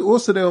 that's what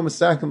also they were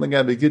masakin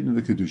like the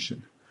Gittin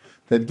v'kedushin.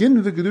 That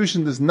Gittin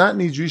v'kedushin does not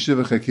need Drisha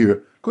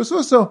v'chakira. Because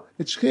also,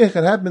 it's shchiach,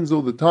 it happens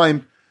all the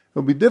time.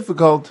 It'll be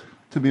difficult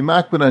to be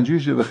makbid on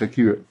Drisha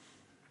v'chakira.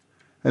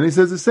 And he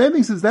says the same thing,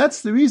 he says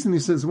that's the reason. He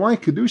says why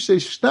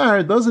Kedushay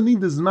Shtar doesn't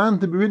need the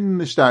Zman to be written in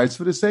the Shtar. It's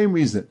for the same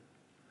reason.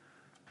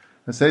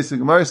 And says the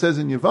Gemara says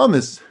in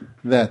Yavamis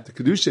that the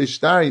Kedushay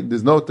Shtar,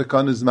 there's no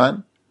Takana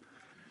Zman.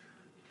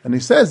 And he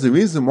says the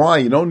reason why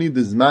you don't need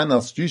the Zman al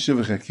Strisha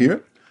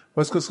v'chakir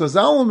was because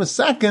Chazal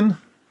Masakin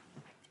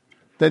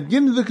that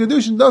Gittin the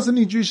Kedushin doesn't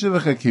need Drisha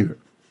v'chakir.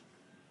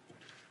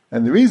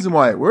 And the reason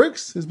why it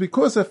works is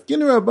because of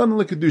Gittin Rabban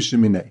l'Kedushin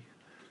minei.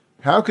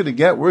 How could it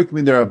get work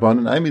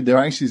midarabanan? I mean, there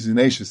actually is an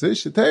Eishes.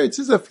 It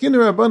says Afkin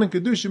Rabbanan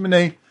Kedusha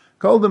Minei,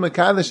 called the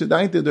Mekadesh,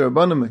 Adaita the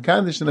Rabbanan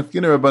Mekadesh, and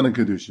Afkin Rabbanan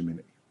Kedusha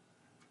Minei.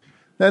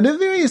 Now, there are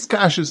various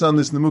kashas on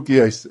this Mukhe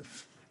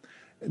Yosef.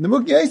 The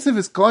Mukhe Yosef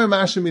is Klar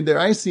Masha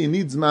Midaraisi, and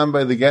needs man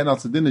by the Gan al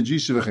Tzadin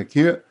Drisha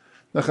v'chakir.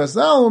 The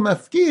Chazal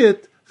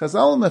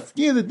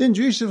Mafkir, the Din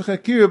Drisha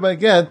v'chakir by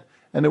Get,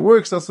 and it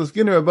works also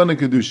Afkin Rabbanan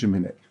Kedusha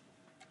Minei.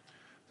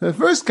 The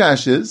first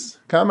kasha is,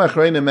 Kama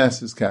Acharonim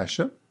asks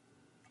kasha.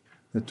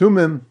 the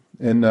Tumim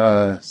in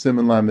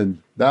Siman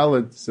Lamed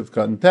Dalet,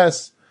 Sivkat and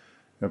Tes,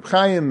 Reb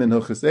Chaim in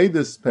Hilchos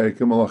Eidos, Perek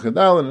Gimel Achad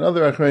Dalet, and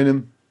other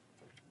Acharonim.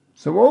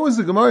 So what was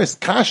the Gemara's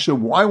kasha?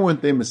 Why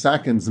weren't they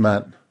Mesakin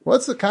Zman?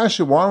 What's the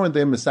kasha? Why weren't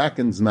they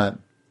Mesakin Zman?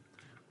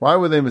 Why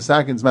were they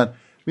Mesakin Zman?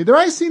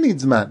 Midaraisi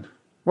needs man.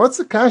 What's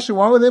the kasha?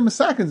 Why were they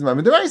Mesakin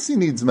Zman? Midaraisi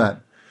needs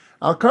man.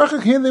 Al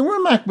Karchach here, they were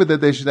makbid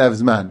that they should have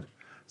Zman.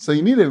 So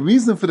you need a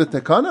reason for the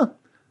takana?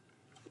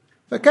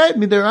 Okay,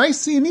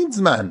 Midaraisi needs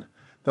man.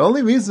 The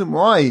only reason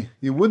why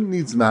you wouldn't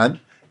need Zman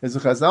is the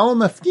Chazal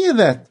mafkir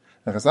that.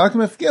 The Chazal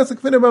can mafkir as a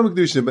k'finner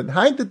b'mekdusha. But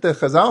height that the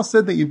Chazal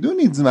said that you do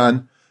need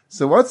Zman,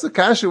 so what's the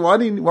kasha? Why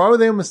were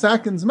they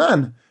Mesakin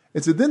Zman?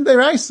 It's a din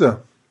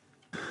deraisa.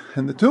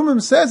 And the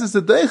Tumim says it's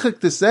a deichik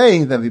to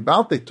say that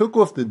about they took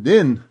off the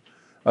din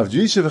of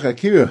Jisha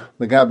v'chakira,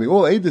 the Gabi,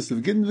 all edis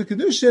of Gittin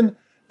v'kedushin,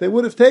 they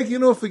would have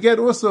taken off again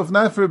also if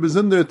not for a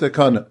bezunder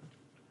takana.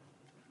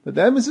 But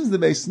the emphasis the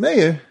Beis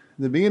Meir,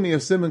 the beginning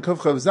of Siman Kuf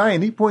Chav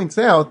Zayin, he points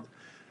out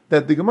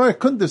that the Gemara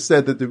couldn't have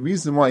said that the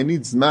reason why he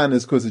needs man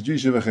is because of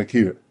Jisha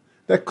v'chakira.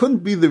 That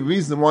couldn't be the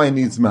reason why he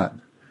needs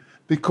man.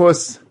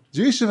 Because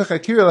Jisha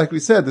v'chakira, like we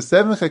said, the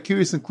 7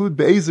 chakiris include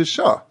Be'ezer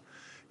Shah.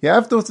 You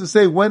have to also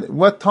say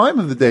what time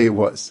of the day it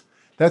was.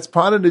 That's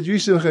part of the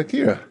Jisha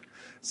v'chakira.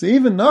 So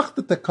even nach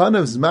the takana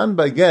of Zman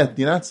by get,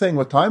 you're not saying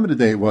what time of the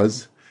day it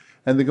was.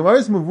 And the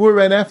Gemara's mavur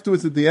right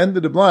afterwards at the end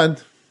of the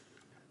blad,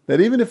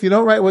 that even if you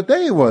don't write what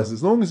day it was,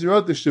 as long as you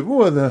wrote the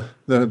Shavua,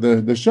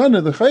 the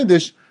Shana, the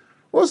Chaydish,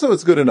 also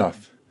it's good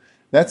enough.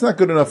 That's not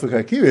good enough for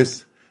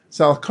Chakiris.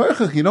 So al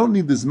karchach, you don't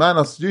need the Zman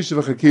al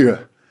Jisha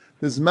v'chakira.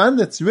 The Zman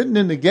that's written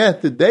in the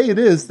get, the day it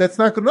is, that's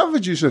not good enough for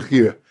Jisha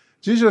v'chakira.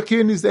 Jisha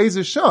v'chakira needs the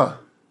Ezer Shah.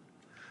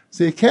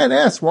 So you can't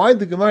ask, why did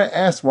the Gemara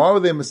ask, why were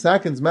they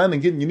Mesakin Zman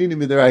and Gittin, you need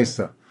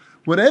Midaraisa?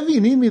 Whatever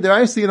you need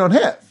Midaraisa, you don't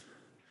have.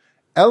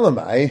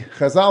 Elamai,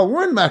 Chazal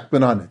weren't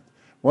makbid on it.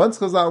 Once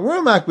Chazal were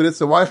makbid it,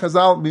 so why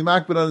Chazal be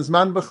makbid on his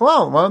man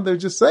b'chlal? Why don't they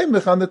just say,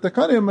 Mechan, that the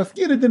Takani are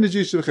mafkirid in the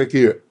Jisha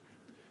v'chakir?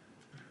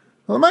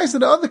 Well, the Maisa,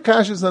 the other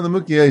kashas on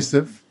the Mukhi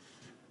Yosef.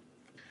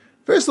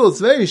 First of all, it's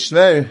very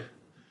shver.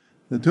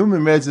 The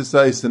Tumim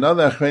Redzis,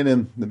 another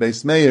Acharonim, the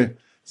Beis Meir,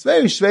 it's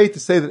very shver to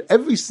say that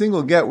every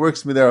single get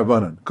works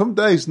midarabanan. Come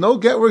days, no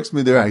get works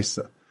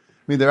midaraisa.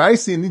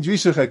 Midaraisa, you need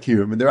Jisha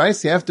v'chakir.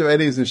 Midaraisa, after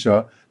Eddie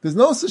Shah, there's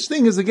no such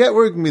thing as a get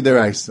working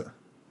midaraisa.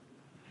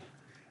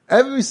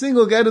 Every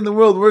single get in the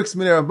world works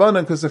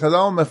midarabanan because the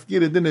Chazal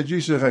mafkir din a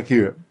Jisha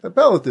v'chakir. It's a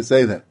pellet to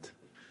say that.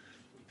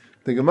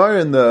 The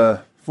Gemara in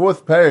the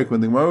 4th parak,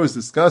 when the Gemara was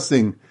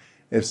discussing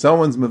if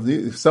someone's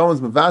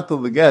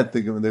mevatel the get,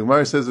 the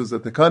Gemara says it was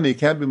that the kani, he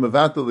can't be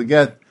mevatel the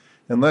get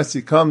unless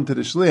you come to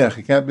the shliach.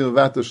 He can't be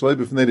mevatel shloi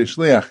b'fnei the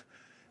shliach.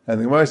 And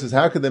the Gemara says,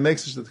 how could they make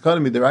such a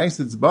takana?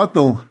 Midaraisa it's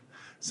batel.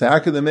 So how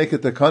could they make a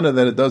takana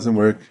that it doesn't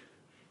work?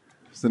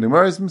 So the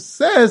Gemara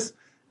says,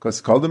 because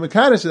it's called the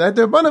Mekadesh, that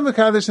they're Rabbanan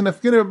Mekadesh and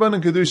Afkina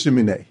Rabbanan Kedusha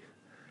Minei.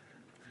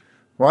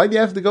 Why do you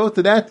have to go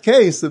to that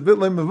case, a bit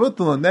like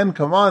Mevutel, and then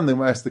come on, the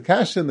Gemara says the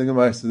Kasha, and the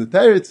Gemara says the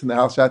Teretz, and the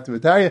Halshat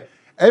V'Tarya.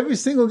 Every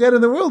single get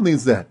in the world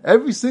needs that.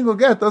 Every single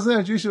get doesn't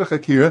have Jisha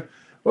v'chakira.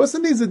 Also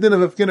needs a din of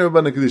Afkina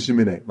Rabbanan Kedusha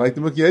Minei, like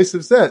the Mukhi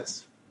Yosef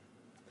says.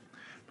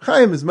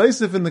 Chaim is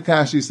Meisef in the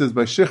Kasha, he says,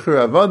 by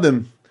Shechur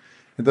Avadim,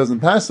 it doesn't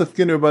pass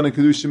Afkina Rabbanan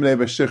Kedusha Minei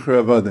by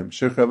Shechur Avadim.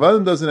 Shechur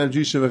Avadim doesn't have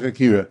Jisha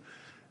v'chakira.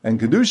 And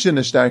Kedushin,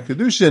 Ashtar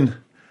Kedushin,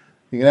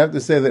 you're going to have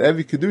to say that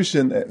every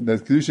Kedushin,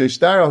 that Kedusha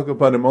Ashtar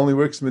al-Kapadim only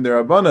works with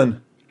their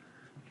Rabbanan.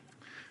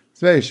 It's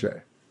very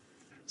shver.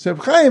 So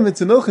Chaim, it's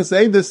an Ilchas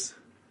Eidos,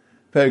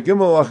 Per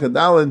Gimel Achad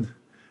Daled.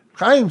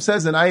 Chaim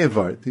says in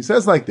Ayavart, he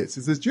says like this,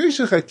 he says,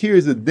 Jisha v'chakira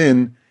is a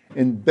din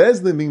in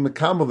Bezdin being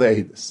Mekamal the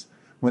Eidos.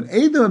 When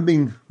Eidim are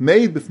being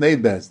made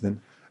b'fnei Bezdin,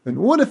 in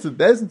order for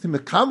Bezdin to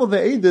Mekamal the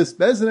Eidos,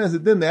 Bezdin has a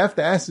din, they have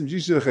to ask him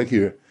Jisha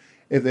v'chakira.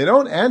 If they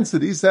don't answer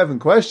these 7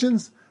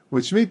 questions,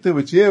 which Shemitah,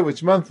 which year,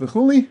 which month,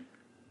 v'chuli,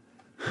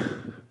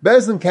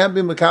 Bezdin can't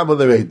be Mekabel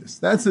the Eidos.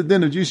 That's the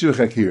din of Jisha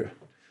v'chakira.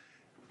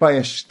 By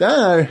a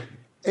shtar,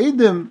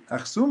 Eidim,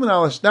 achsumen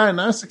al shtar,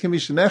 nasa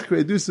kemishanech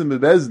kredusim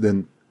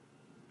bebezdin.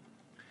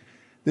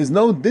 There's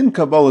no din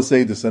Kabbalah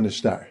Eidos on a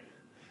shtar.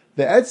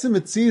 The etzim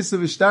etzias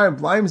of a shtar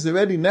blimes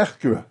already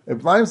nechkira. It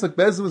blimes like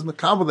Bezdin was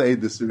Mekabel the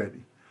Eidos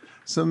already.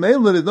 So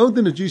mainly, there's no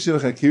din of Jisha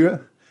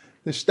v'chakira.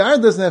 The shtar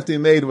doesn't have to be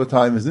made. What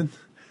time is it?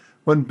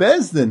 When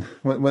Bezdin,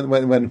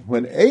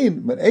 when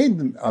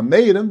Eidim are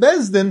made in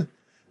Bezdin,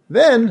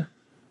 then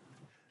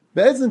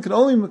Bezdin can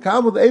only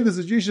makabel the Eidos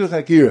of Jisha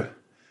v'chakira.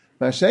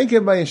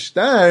 Mashenke by a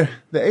shtar,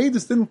 the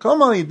Eidos didn't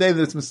come on a day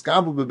that it's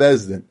miskabel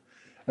bebezdin.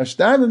 A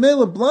shtar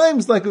memela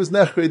blimes like it was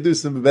nechre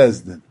edusim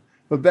bebezdin.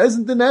 But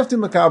Bezdin didn't have to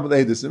makabel the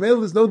Eidos. Memela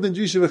there's no din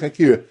Jisha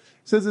v'chakira.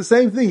 So it's the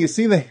same thing. You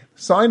see the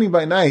signing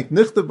by night.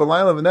 Nichtav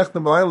b'layla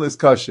v'nechtav b'layla is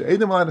kasha.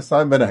 Eidim allowed to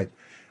sign by night.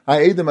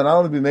 Eidim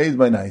allowed to be made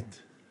by night.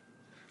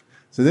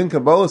 So then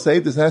Kabbalah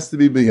Eidos has to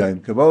be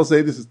b'yayim. Kabbalah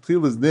Eidos is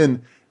tchilas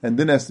din, and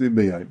din has to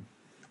be b'yayim.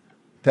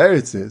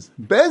 Teretz says,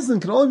 Bezdin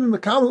can only be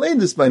Mekabel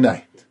Eidos by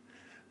night.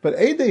 But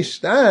Eidei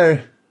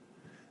Shtar,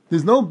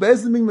 there's no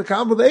Bezdin being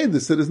Mekabel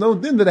Eidos, so there's no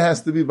din that it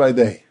has to be by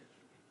day.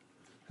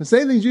 The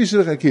same thing,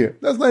 Jishur Hakir.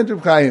 That's like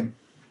Reb Chaim.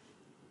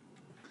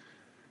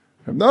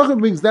 Reb Nachman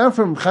brings down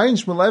from Chaim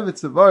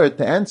Shmulevitz Avar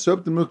to answer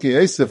up the Mukhi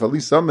Yosef, at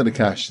least some of the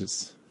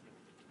kashas.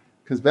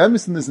 Because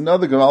B'emison there's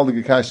another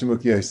Gavaldig Kasha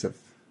Mukhi Yosef.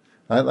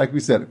 Right? Like we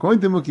said,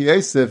 according to Mukhi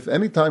Yosef,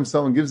 anytime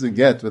someone gives a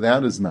get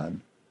without his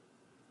man,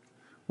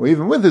 or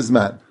even with his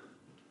man,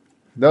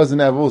 doesn't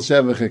have all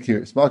Shevach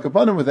Hakir. Smalk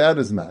upon him without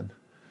his man.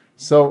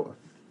 So,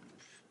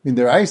 in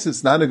their eyes,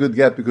 it's not a good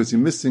get because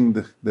you're missing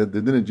the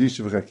din of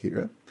Jishav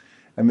Hakira.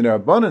 And in their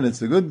Rabbanan,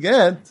 it's a good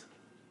get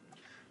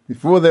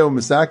before they were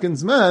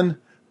Masakin's man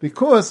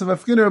because of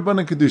Afkina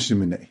Rabbanan Kedushim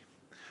Minei.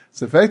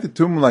 So, affected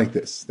to him like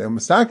this. They were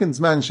Masakin's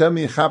man,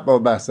 Shemi Chap al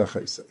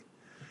Basachaisei.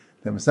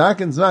 They're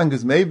Masakin's man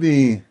because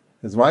maybe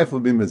his wife will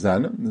be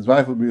Mizana, and his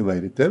wife will be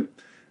related to him,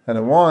 and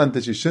I want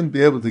that she shouldn't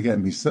be able to get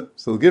Misa,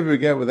 so he'll give her a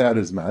get without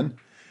his man.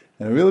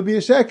 And it really be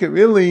a sheket.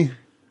 Really,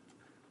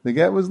 the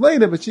get was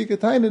later, but she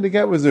could the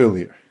get was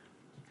earlier.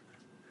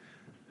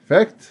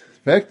 Fact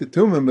the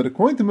tumim, but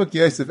according to Mukhi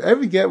Yosef,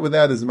 every get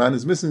without his man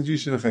is missing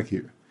Jishav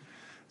Hakir.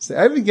 So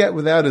every get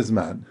without his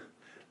man,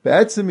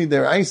 Be'etzemi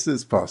their Isa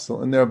is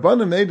possible, and their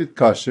Rabbanan made it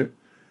kosher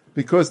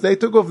because they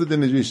took off the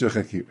din of Jishav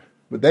Hakir.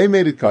 But they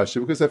made it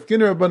kosher because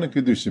Afkina Rabbanan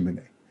Kedushim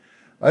Minei.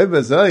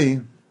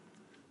 Ayvazai.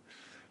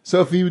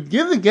 So if he would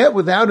give the get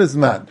without his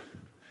man,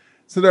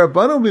 so the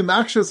Rabbanan will be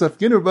Makshas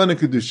Afkina Rabbanan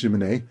Kedushim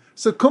Minei,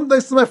 so Kum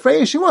Dais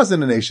L'Mafreya, she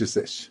wasn't an Eishes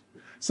Ish.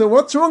 So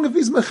what's wrong if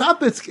he's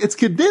Mechap? It's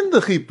Kedin the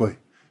Chipui.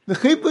 The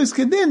Chipui is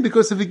Kedin,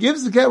 because if he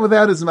gives the get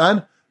without his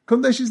man,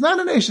 Kum Dais, she's not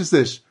an Eishes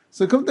Ish.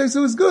 So Kum Dais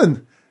was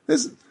good.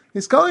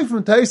 He's coming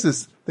from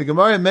Taisus. The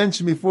Gemara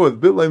mentioned before, the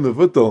Bitlay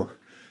Mevutel.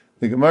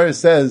 The Gemara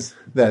says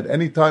that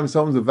anytime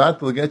someone's a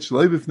vatal get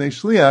Shaloi B'fnei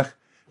Shliach,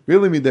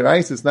 really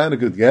mid'erais it's not a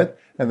good get,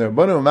 and the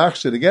Rabbanan will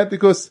Machsheh the get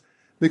because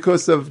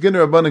of Gittin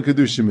Rabbanan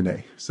Kedushim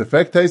Minei. So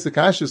fact Taisa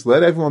Kashis,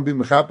 let everyone be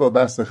Mechapel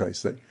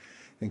Basachaisei.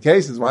 In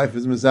case his wife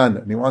is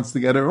Mizana and he wants to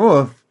get her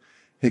off,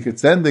 he could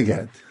send the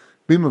get.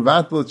 Be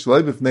Mevatel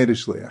Shaloi B'fnei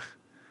Shliach.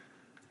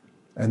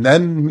 And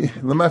then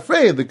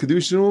L'Mafreya, the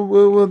Kedushin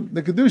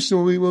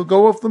will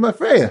go off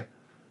L'Mafreya.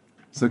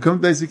 So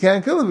Kum Tais, you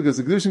can't kill it because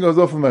the Kedushin goes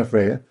off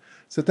L'Mafreya.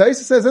 So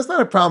Taisa says that's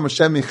not a problem with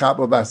Shem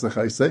Mechapel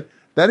Basachaisei.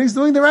 That he's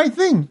doing the right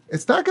thing.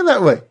 It's talking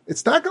that way.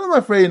 It's talking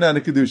L'Mafreya, not a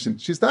Kedushin.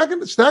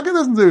 Shtaka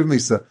doesn't do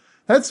Misa.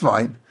 That's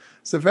fine.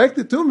 So fact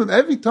to him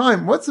every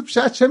time, what's the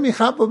Pshat Shem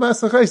Mechapel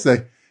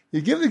Basachaisei?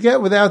 You give the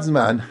get without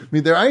Zman.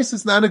 Mid'erais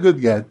is not a good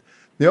get.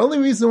 The only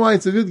reason why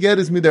it's a good get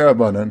is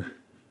Mid'erabanan.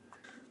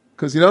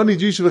 Because you don't need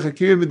Yishuv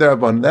Hakir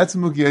Mid'erabanan. That's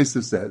what Mukhi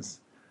Yosef says.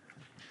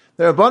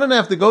 The Rabbanan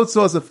have to go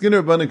to us of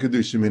Gittin Rabbanan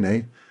Kedushim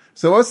Minei.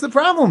 So what's the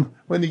problem?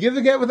 When you give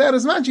the get without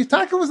his man,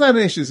 Taka was not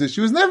an Eishes Ish.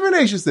 She was never an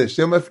Eishes Ish.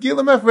 She was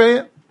Mafkila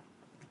Mafreya.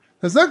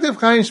 Hazaktiv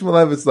Chaim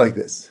Shmulevitz like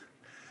this.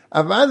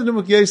 Avad the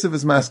Mukhi Yosef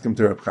is maskim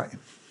to Reb Chaim.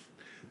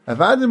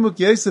 Avad the Mukhi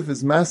Yosef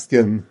is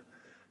maskim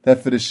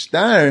that for the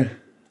shtar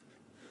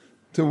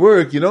to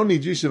work, you don't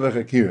need Yishuv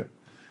Hakira.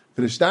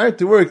 For the shtar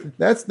to work,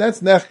 that's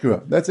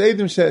nechkra. That's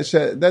Edom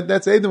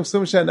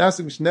Sum Shan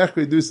Asik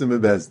Shnechkra Dusim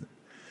Bebezdin.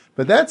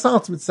 But that's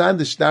ultimately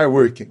the shtar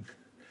working.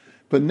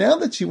 But now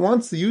that she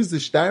wants to use the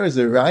shtar as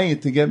a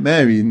raya to get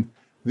married,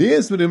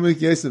 there's what the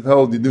Mukhi Yosef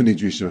held, you do need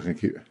Yishuv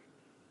Hakira.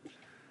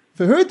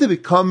 For her to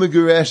become a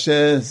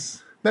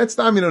Gereshes, that's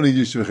time you don't need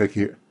Yishuv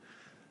Hakira.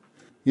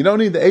 You don't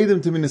need the Edom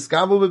to be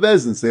Niskabel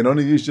Bebezdin, so you don't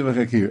need Yishuv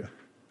Hakira.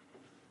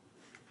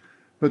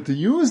 But to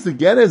use the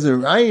get as a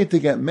raya to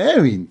get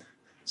married,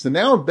 so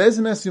now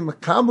Bezdin has to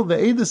makabel the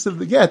edus of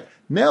the get.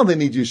 Now they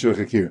need Yishuv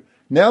Hakir.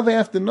 Now they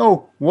have to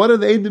know what are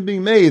the edus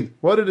being made,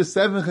 what are the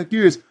 7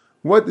 Hakirs,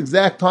 what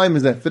exact time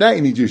is that. For that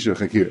you need Yishuv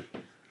Hakir.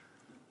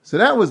 So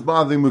that was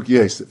bothering Mukhi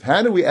Yosef.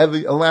 How do we ever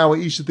allow a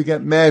Isha to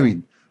get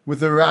married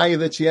with a raya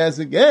that she has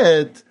a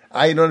get?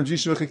 I don't have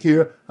Yishuv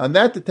Hakir. On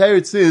that the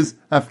teretz is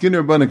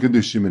Afkina Rabbanan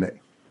Kedushim Minei.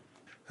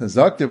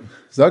 Zaktiv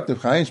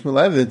Chaim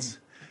Shmulevitz.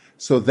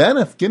 So then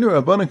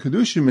Afkina Rabbanan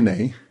Kedushim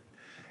Minei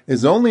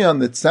is only on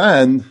the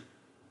tzad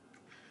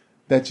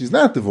that she's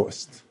not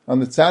divorced. On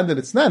the tzad that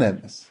it's not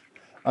emes.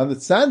 On the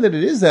tzad that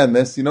it is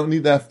emes, you don't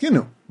need the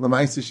afkinu.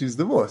 L'maisa, she's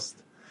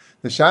divorced.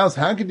 The shaylas,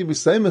 how could you be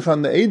seimich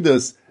on the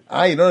edus?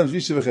 You don't have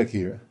Yishuv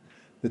Hakira.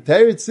 The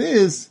teretz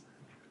is,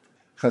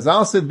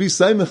 Chazal said, be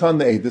seimich on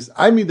the edus.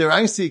 The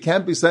raisi, you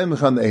can't be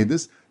seimich on the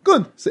edus.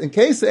 Good. So in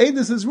case the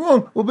edus is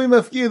wrong, we'll be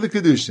mafkir the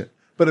kedusha.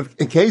 But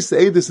in case the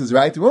edus is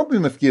right, we won't be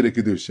mafkir the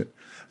kedusha.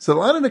 So a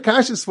lot of the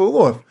kashas fall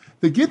off.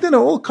 The Gittin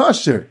are all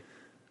kosher.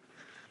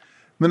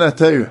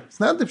 It's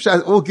not the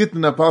pshat all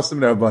Gittin are pasim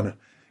Rabbana.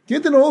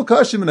 Gittin are all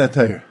kosher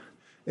minatayr.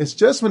 It's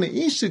just when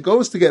the Isha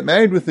goes to get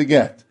married with the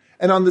get,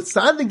 and on the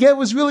side the get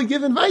was really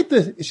given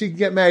Vaita, she can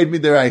get married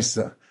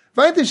midiraisa.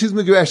 Vaita she's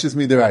megreshes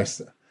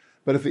midiraisa.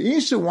 But if the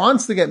Isha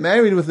wants to get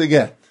married with the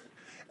get,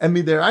 and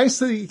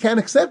midiraisa you can't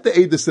accept the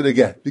edus of the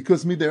get,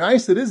 because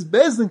midiraisa this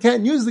bezdin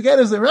can't use the get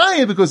as a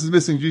raya because it's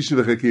missing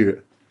Yishuv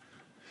Hakira.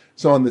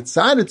 So on the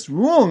side it's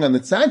wrong. On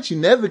the side she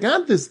never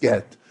got this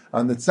get.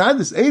 On the side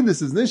this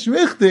edus is nish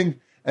richting.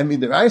 And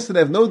midiraisa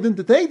have no din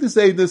to take this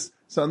edus.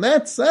 So on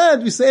that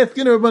side, we say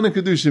Afkina Rabbanan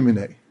Kedushim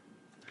Minei.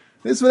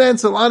 This would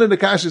answer a lot of the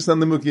kashas on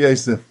the Mukhi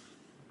Yosef.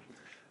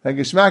 Like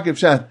Geshmak of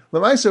Shat.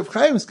 L'maisa of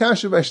Chaim's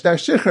kasha by Shtar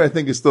Shicher, I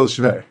think, is still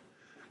shver.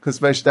 Because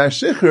by Shtar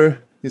Shicher,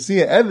 you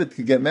see, an Evet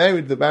could get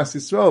married to the Bas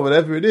Yisrael,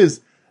 whatever it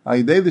is,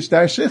 Ayidei the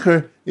Shtar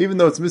Shicher, even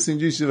though it's missing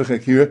Jisha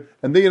v'chakira,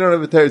 and then you don't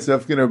have a teretz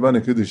of Afkin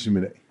Rabbana Kiddush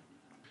Minei.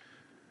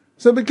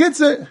 So,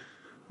 B'kitzur,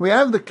 we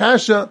have the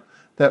kasha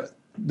that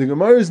the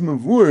Gemara is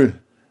mavur,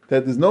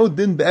 that there's no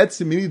din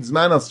be'etzim, you need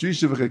zman al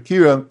Jisha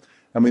v'chakira,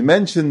 and we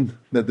mentioned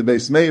that the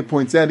Beis Meir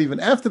points out, even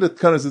after the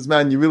Tkanas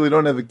Zman, you really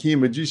don't have a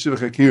kiyum of Jisha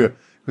v'chakira,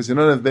 because you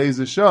don't have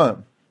Be'ez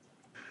Sham.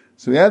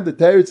 So we have the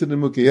teretz of the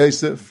Mukhi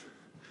Yosef,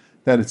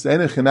 that it's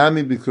Eine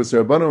Chanami because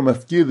Rabbanu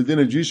Mafkir the din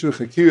of Jishu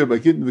Chakira by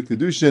Gittin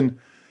v'Kedushin,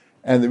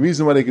 and the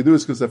reason why they could do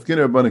is because Afkin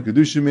Rabbanu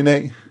Kedushin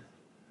Minei.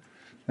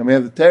 And we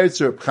have the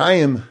Teretz of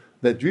Chaim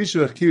that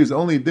Jishu Chakira is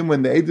only din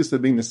when the Edus are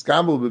being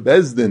miskabel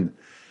b'bezdin.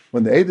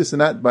 When the Edus are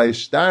not by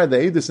Ishtar, the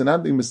Edus are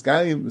not being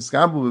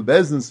miskabel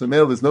b'bezdin, so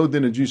male there's no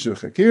din of Jishu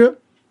Chakira.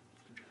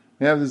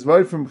 We have this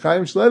word from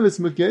Chaim Shlevitz,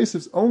 Mukhi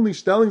Yosef's only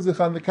stelling zich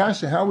on the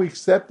kasha, how we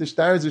accept the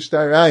Shtar as a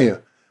Shtar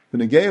Raya. The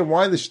negay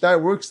why the shtar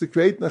works to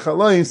create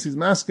nechalois, he's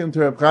masking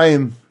to Reb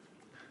Chaim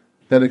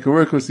that it can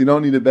work because you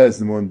don't need a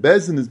bezin. When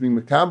bezin is being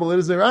makabel, it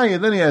is a raya,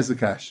 then he has a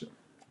kasha.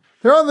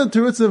 There are other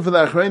terutzim for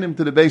the Acharonim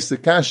to the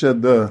basic kasha,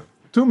 the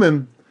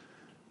tumim,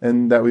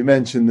 and that we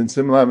mentioned in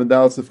similar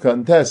medals of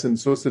Kantes and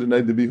Sorscher and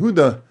the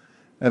Behuda,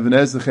 Even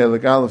Ezechel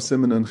Legal of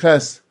Simon and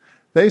Ches.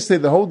 They say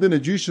the whole din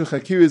of Jushu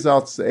Chakir is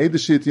out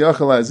Eidashit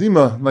Yachal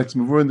Azima, like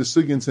Mavur in the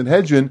Sugin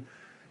Sanhedrin,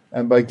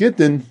 and by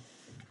Gittin.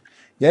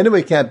 You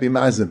anyway can't be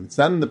mazim. It's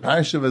not in the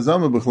parish of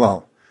Azama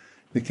B'chlal.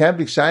 It can't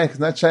be shaykh. It's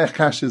not shaykh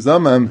kash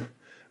Azamam.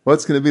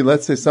 What's going to be?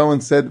 Let's say someone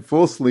said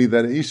falsely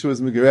that Isha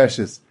was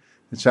Megareshes.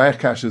 The shaykh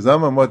kash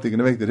Azamam, what they're going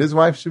to make that his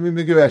wife should be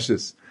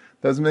Megareshes.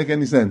 Doesn't make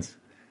any sense.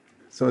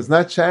 So it's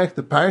not shaykh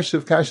the parish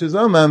of kash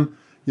Azamam.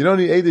 You don't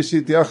need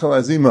Eidashit Yachal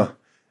Azima.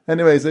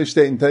 Anyways, they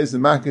state in Tais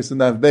and Makis and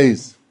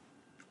Avbeis.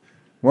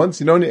 Once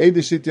you don't need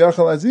Eidashit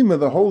Yachal Azima,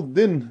 the whole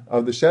din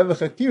of the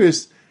Shevach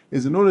Akiris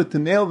is in order to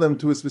nail them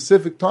to a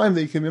specific time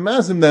that you can be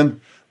mazim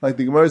them, like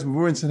the Gemara's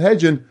Mavur in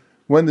Sanhedrin,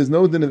 when there's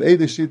no din of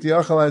Eidashit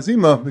Yachal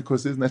Azima,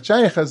 because there's not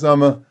Shayach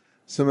Azama,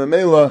 so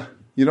Mamela,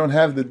 you don't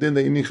have the din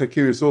that you need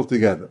Chakiris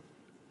altogether.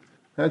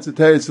 That's a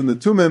teretz from the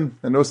Tumim,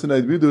 and also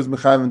Naid Vidu is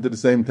Mechavim to the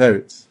same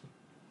teretz.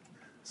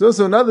 There's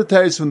also another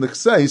teretz from the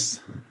Ksais.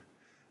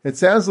 It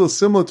sounds a little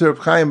similar to Reb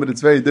Chaim, but it's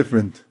very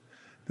different.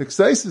 The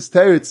Ksais'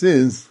 teretz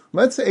is,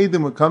 let's say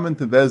Edom would come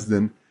into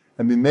Bezdin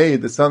and be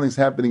made that something's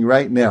happening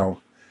right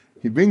now.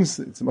 He brings,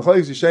 it's a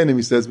Machlokes Rishonim,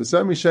 he says, but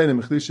some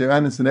Rishonim, Mechli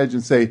Sheran and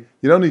Sanhedrin say,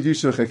 you don't need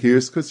Yishuv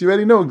Chakiris, because you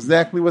already know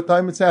exactly what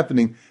time it's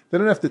happening. They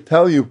don't have to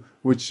tell you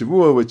which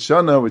Shavua, which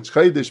Shana, which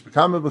Chaydish,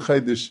 Bekama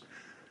B'Chaydish,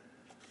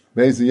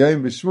 Be'ez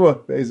Yom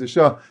B'Shvua, Be'ez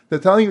Shah. They're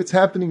telling you it's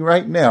happening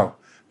right now.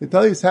 They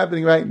tell you it's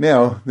happening right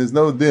now, there's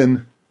no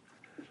din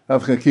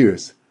of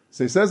Chakiris.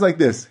 So he says like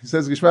this, he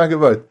says, Geshmak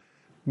Avot,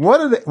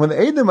 what are they, when the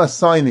Edom are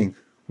signing,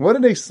 what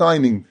are they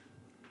signing?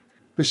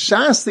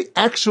 B'shas the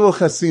actual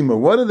Chasima,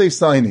 what are they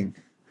signing?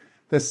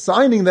 They're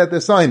signing that they're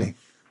signing.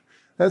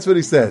 That's what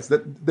he says.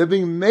 That they're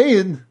being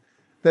made,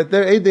 that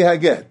they're Eidei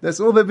Haget.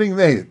 That's all they're being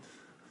made.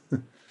 The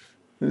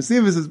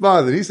Sivas is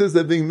bothered. He says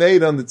they're being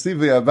made on the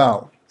Tzivei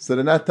Abal. So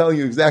they're not telling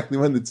you exactly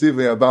when the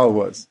Tzivei Abal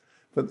was.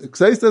 But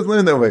Ksais doesn't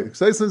learn that way.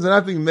 Ksais says they're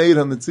not being made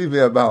on the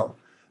Tzivei Abal.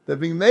 They're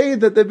being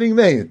made that they're being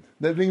made.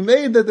 They're being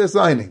made that they're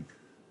signing.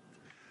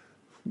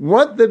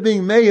 What they're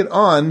being made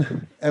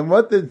on, and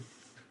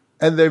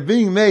they're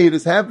being made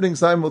is happening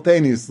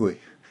simultaneously.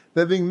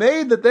 They're being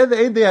made that they're the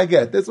Eidei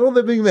Haget. That's all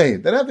they're being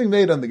made. They're not being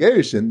made on the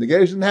Gerushin. The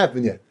Gerushin didn't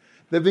happen yet.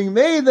 They're being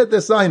made that they're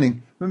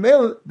signing.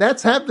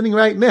 That's happening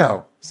right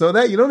now. So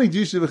that you don't need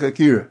Yishuv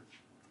Chakira.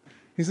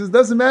 He says, it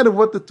doesn't matter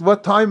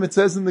what time it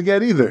says in the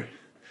get either.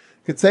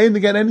 You could say in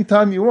the get any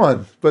time you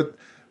want. But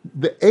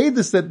the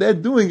Eidus that they're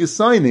doing is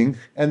signing,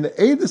 and the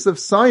Eidus of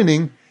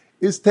signing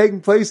is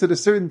taking place at a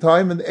certain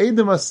time, and the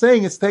Eidim are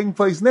saying it's taking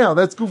place now.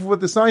 That's good for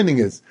what the signing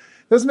is.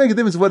 It doesn't make a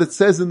difference what it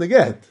says in the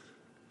get.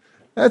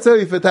 That's how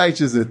he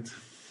fetaches it.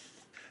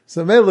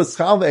 So Mela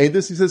Schal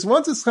Ve'edis, he says,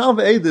 once it's Schal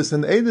Ve'edis,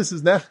 and the Edis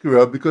is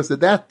Nechkara, because at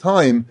that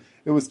time,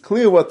 it was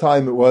clear what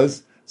time it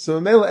was, so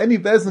Mela, any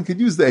Bezdin could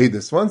use the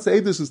Edis. Once the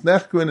Edis was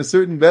Nechkara in a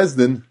certain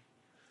Bezdin,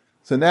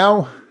 so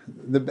now,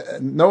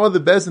 no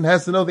other Bezdin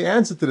has to know the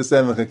answer to the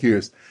 7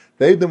 Chakirs.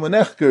 The Edim were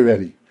Nechkara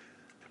already.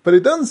 But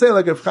it doesn't say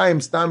like Rav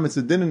Chaim Stam, it's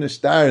a din in a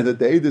shtar, that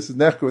the Edis is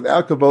Nechkara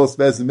without Kabbalas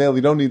Bezdin Mela,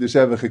 you don't need the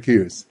 7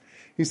 Chakirs.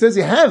 He says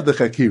you have the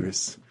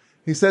Chakirs.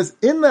 He says,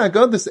 in the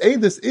Agadas,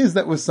 Eidus is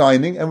that we're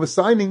signing, and we're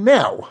signing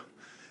now.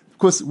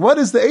 Because what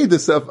is the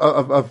Eidus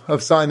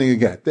of signing a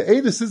get? The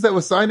Eidus is that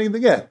we're signing the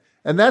get.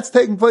 And that's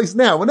taking place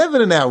now, whenever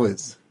the now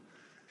is.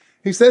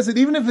 He says that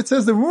even if it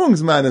says the wrong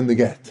Zman in the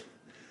get.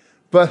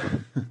 But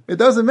it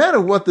doesn't matter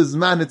what the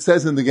Zman it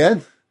says in the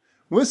get.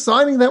 We're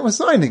signing that we're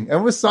signing,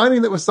 and we're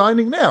signing that we're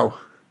signing now.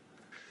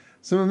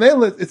 So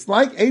it's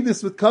like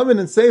Eidus would come in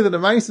and say that a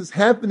mice is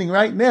happening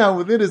right now,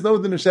 with it is no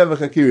din of Shevach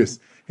Akiris.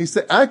 He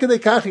said, Akadei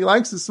Kach, he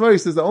likes the svar. He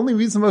says the only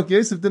reason Mokh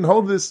Yosef didn't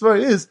hold this svar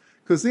is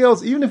because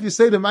Because even if you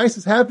say the mice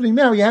is happening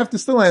now, you have to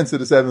still answer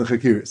the 7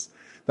 chakiris.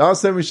 There are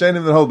some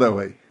Rishonim that hold that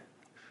way.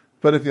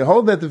 But if you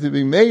hold that if you're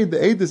being made, the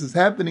Eidus is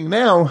happening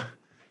now,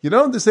 you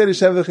don't have to say the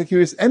 7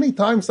 chakiris.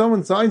 Anytime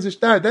someone signs a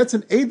shtar, that's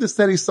an Eidus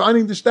that he's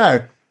signing the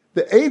shtar.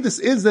 The Eidus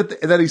is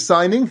that he's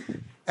signing,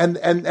 and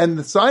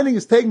the signing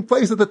is taking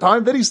place at the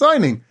time that he's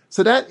signing.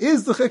 So that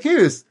is the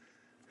chakiris.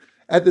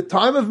 At the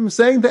time of him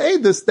saying the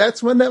Eidus,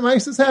 that's when that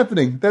mice is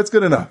happening. That's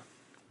good enough.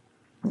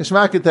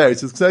 Yishmakatari,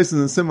 it's exciting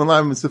in similar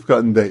line with Sifkat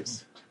and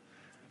days.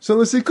 So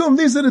l'sikum,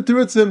 these are the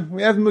terutzim.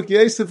 We have Mukhi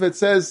Yosef, it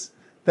says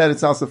that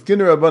it's also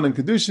Kinner Rabbanan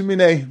Kedushin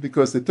Minei,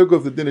 because they took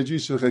off the din of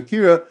Jewish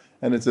Chakira,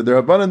 and it's a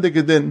Rabbanan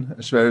Dikadin,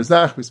 Ashver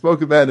Zach, we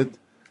spoke about it.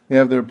 We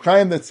have the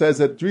Rabbi that says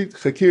that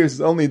Chakir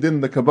is only din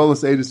the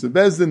Kabbalah's Eidus of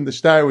Bezdin, the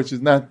Shtar, which is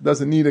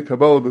doesn't need a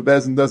Kabbalah, but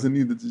Bezdin doesn't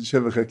need the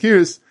Sheva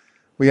Chakiris.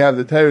 We have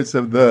the teretz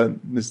of the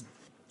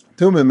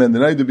Tumim and the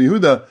Naidu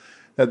Behuda,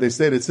 that they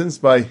say that since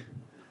by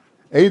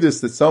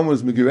Eidus that someone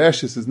was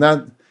Megureshis is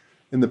not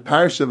in the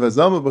parish of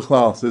Azama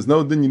B'chlal, so there's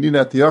no din you need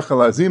at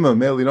Tiyachal Azima,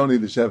 male you don't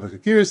need the Sheva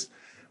Chakiris.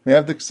 We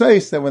have the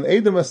Ksais that when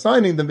Eidim are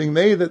signing, they're being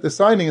made that they're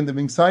signing, and they're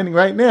being signing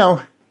right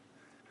now,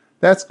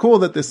 that's cool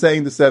that they're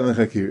saying the 7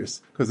 Chakiris,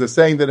 because they're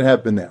saying that it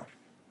happened now.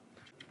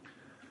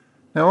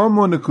 Now one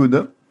more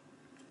Nakuda.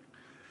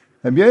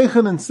 Rabbi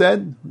Yochanan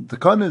said, the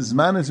Kana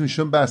Zman is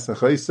Mishum Bas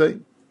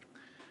that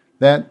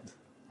in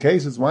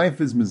case his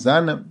wife is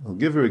Mizana, he'll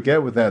give her a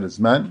get without his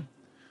man.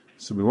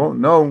 So we won't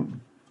know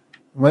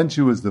when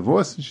she was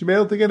divorced, and she'll be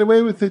able to get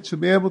away with it. She'll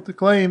be able to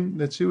claim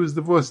that she was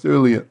divorced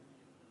earlier.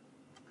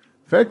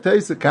 It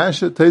says,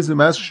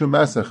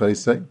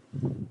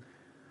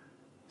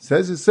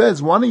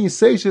 why don't you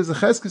say she has a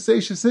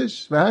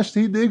cheskes?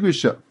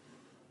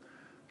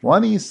 Why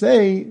don't you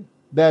say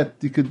that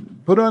you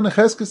could put her on a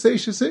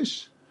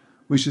cheskes?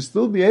 We should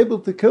still be able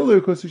to kill her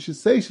because we should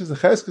say she's a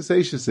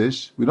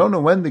cheskes. We don't know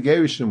when the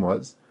gerishim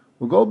was.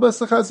 We'll go bas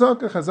the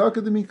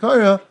chazaka de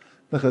mikara.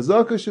 The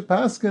chazaka should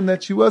paskin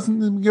that she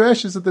wasn't in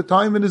Gereshis at the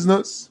time in his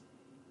nus.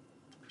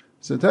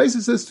 So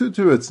Taisa says 2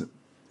 terutzim.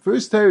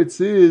 First teretz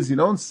is, you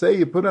don't say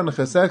you put on a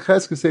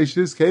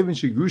cheskes kevin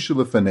she grusha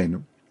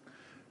lefanenu.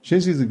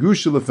 Since she's a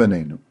grusha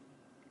lefanenu.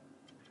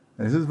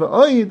 And he says,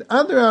 v'oid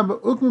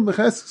adarab ukmin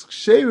b'cheskes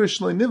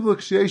ksheirish lo nivluk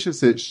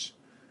sheishasish.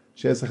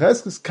 She has a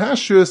cheskes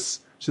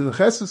kashrus. She has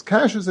a cheskes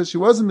kashrus that she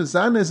wasn't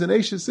mizanes and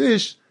eishes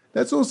ish.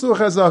 That's also a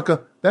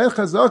chazaka. That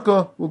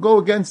chazaka will go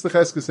against the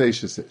cheskes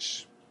eishes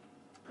ish.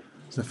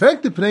 So, in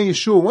fact, the Pnei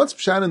Yeshua, what's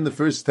pshat in the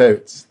first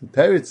teretz? The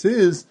teretz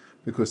is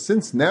because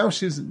since now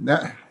she's a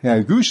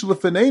grusha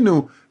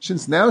lefanenu,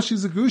 since now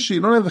she's a grusha,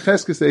 you don't have a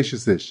cheskes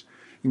eishes ish.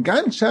 In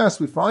Gan Shas,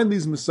 we find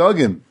these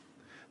masagim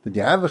that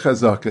you have a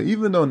chazaka,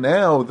 even though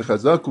now the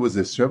chazaka was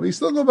Isra, but you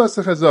still go past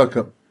the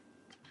chazaka.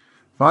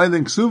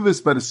 Finding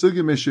ksuvis by the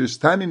sugim ishur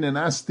tanin and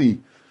asti,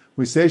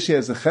 we say she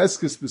has a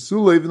cheskes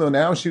besula, even though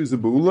now she was a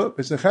beula, but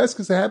it's a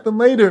cheskes that happened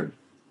later.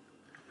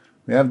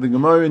 We have the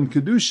Gemara in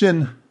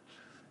Kedushin,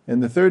 in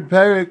the 3rd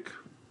parak,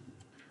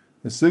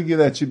 the sugya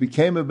that she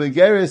became a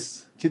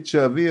begeris,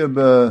 kitcha aviyah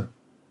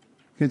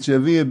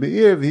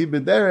be'ir, v'hi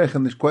b'derech,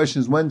 and the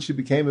question is when she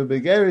became a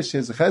begeris. She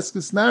has a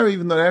cheskes nara,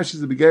 even though now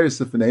she's a begeris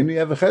of an you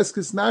have a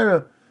cheskes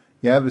nara.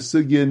 You have a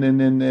sugya in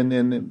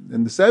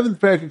the 7th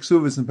parak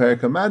ksuvas and parak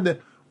hamada.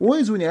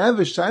 Always when you have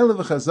a shaila of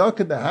a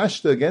chazaka de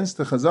hashta against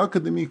the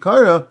chazaka de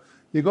mikara,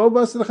 you go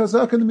bas the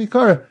chazaka de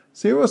mikara.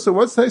 So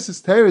what's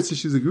Taisa's teretz? So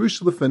she's a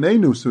grush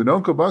lefanenu, so we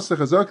don't go bas the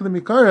chazaka de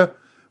mikara.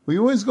 We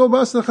always go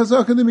bas the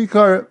chazaka de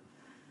mikara.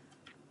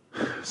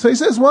 So he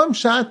says one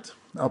shot.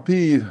 Al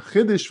pi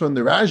chiddush from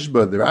the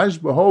Rashba. The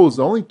Rashba holds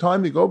the only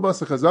time you go bas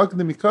the chazaka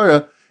de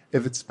mikara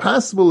if it's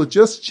possible it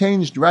just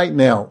changed right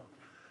now.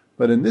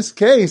 But in this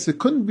case, it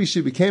couldn't be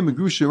she became a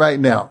grusha right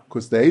now,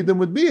 because the Edom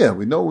would be here.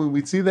 We know when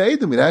we'd see the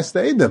Edom, we'd ask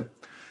the Edom.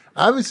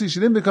 Obviously, she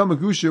didn't become a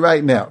grusha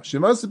right now. She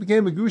must have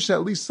became a grusha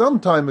at least some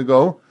time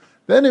ago.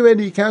 Then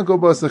already you can't go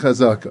bas the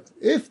chazaka.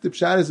 If the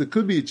pshat is it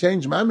could be a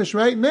change mamish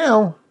right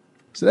now,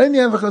 so then you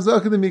have a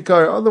chazaka de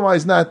mikar.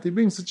 Otherwise not. He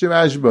brings such a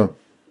rashba.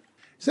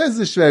 He says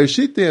the Shver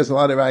Shita has a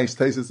lot of ice.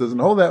 Taisus doesn't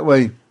hold that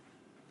way.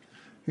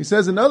 He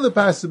says another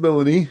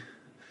possibility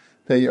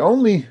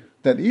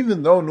that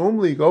even though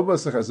normally you go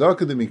bas the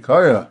chazaka de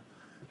mikara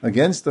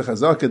against the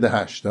chazaka de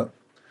hashta,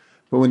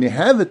 but when you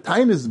have a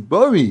tainus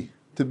bari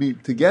to be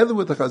together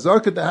with the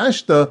chazaka de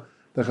hashta,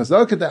 the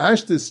chazaka de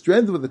hashta is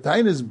strengthened with the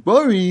tainus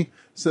bari,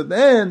 so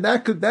then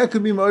that could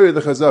be more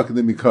the chazaka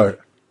de mikara.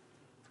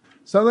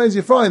 Sometimes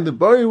you find the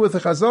bari with the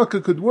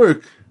chazaka could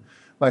work.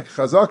 Like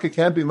chazaka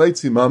can't be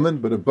meitzi mammon,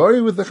 but a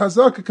bari with the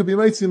chazaka could be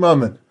meitzi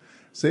mammon.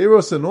 So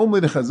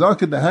normally the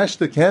chazaka de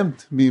hashta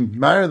can't be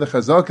married the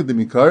chazaka de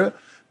mikara,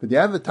 but you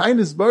have the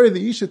tainus bari,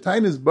 the isha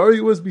tainus bari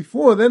was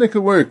before, then it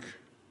could work.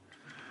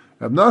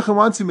 Rab Nachman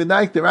wants him to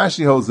like the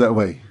Rashi holds that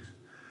way.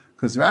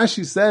 Because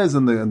Rashi says,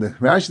 on the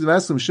Rashi the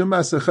Maslam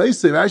Shema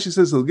Sachaisa, Rashi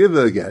says he'll give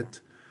her a get,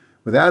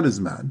 without his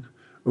man.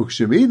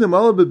 Ukshemidim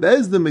ala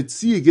bebezda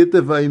mitziya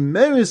gita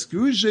vaymeris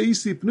grusha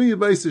isi pnuya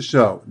baisa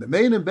shah. The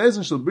maid in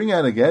Bezin shall bring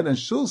out a get, and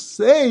she'll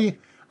say,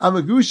 I'm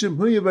a grusha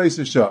pnuya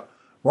baisa shah.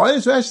 Why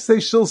does Rashi say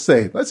she'll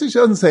say? Let's say she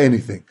doesn't say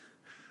anything.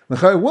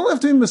 We'll have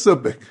to be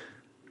mesupik.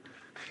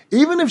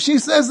 Even if she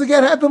says the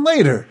get happened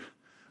later.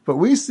 But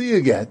we see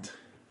a get.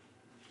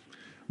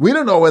 We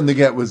don't know when the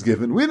get was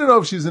given. We don't know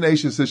if she's an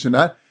Eishes or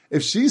not.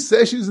 If she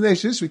says she's an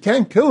Eishes, we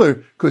can't kill her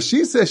because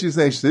she says she's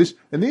an Eishes.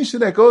 And Isha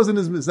that goes in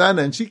is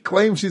Mizana and she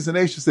claims she's an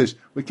Eishes.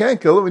 We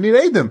can't kill her. We need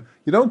Adam.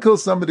 You don't kill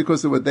somebody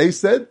because of what they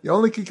said. You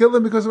only can kill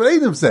them because of what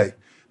Adam say.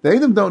 The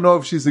Adam don't know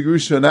if she's a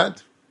Grusha or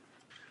not.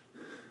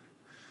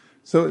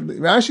 So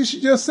Rashi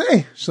should just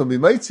say, she'll be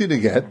Maitzi to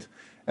get.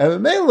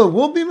 And Mela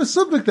will be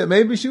Mesubik that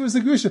maybe she was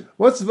a Grusha.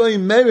 What's very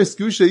Meris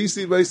Grusha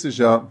Yisi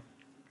Vaisasha?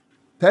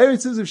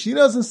 Teretz says if she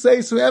doesn't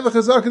say, so we have a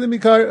Chazaka the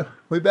Mikar.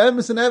 We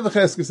bemis and have a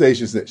Cheskes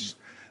Eishes.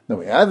 Now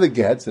we have a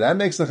get, so that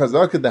makes the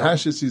Chazaka the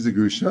Hashis she's a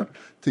Grusha.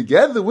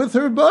 Together with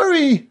her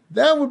Bari,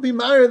 that would be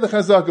Mara the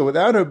Chazaka.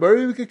 Without her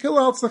Bari, we could kill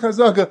out the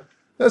Chazaka.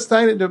 That's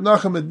tiny Reb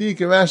Nachum Adik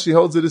and Rashi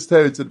holds it as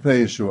Teretz at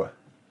Pnei Yeshua.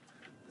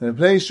 And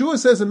Pnei Yeshua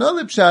says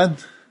another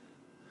pshat.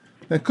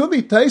 That could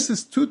be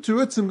Taisus, two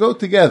Terutzim go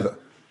together.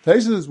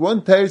 Taisus is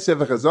one Teretz, you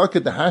have a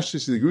Chazaka the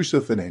Hashis she's a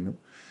Grusha Fenenu.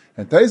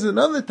 And Taisus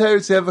another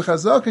Teretz, you have a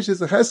Chazaka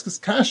she's a Cheskes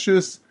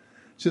Kashrus,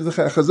 she's a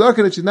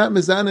Chazaka that she's not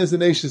Mizana as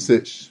an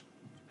Eishesish.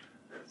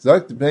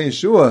 Zok to Pnei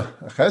Yeshua,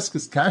 a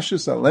Cheskes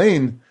Kashrus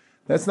Alain,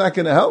 that's not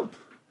going to help.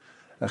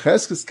 A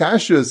Cheskes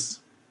Kashrus,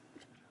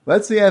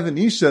 let's say you have an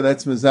Isha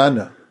that's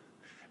Mizana,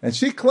 and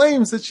she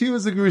claims that she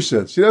was a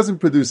Grusha, she doesn't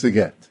produce a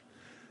get.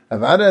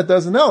 Avada, it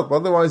doesn't help,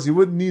 otherwise you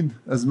wouldn't need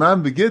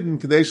Azman Begidin,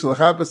 Kadesh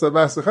L'chapes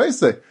Abbas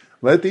L'chaisei.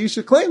 Let the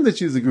Isha claim that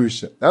she's a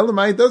Grusha.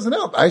 Elamai doesn't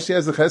help. She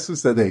has a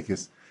Cheskes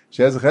Sadekis,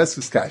 she has a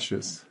Cheskes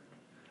Kashrus.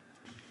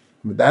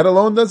 But that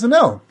alone doesn't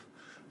help.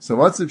 So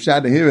what's the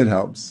pshat here? It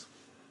helps.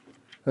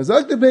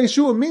 Chazak de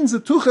Beishua means the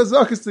two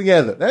chazakas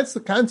together. That's the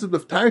concept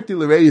of Tarti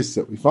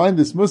L'Reisa. We find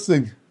this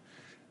musig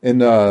in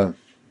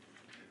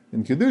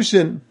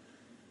Kedushin.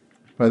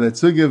 By that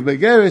sugi of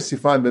Begeris, you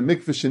find by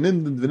Mikvah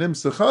Shenindin V'nim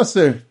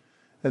Sechaser.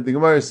 And the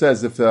Gemara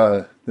says if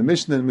the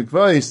Mishnah in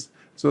Mikvahis,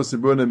 it's also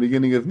brought in the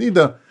beginning of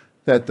Nida,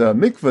 that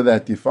Mikvah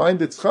that you find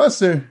it's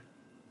Chaser,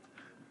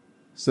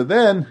 so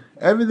then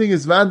everything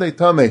is Vandai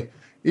Tameh.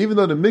 Even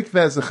though the mikveh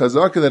has a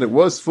chazaka that it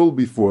was full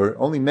before,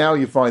 only now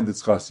you find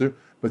it's chaser.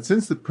 But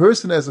since the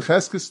person has a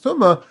cheskes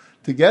tumah,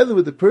 together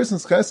with the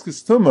person's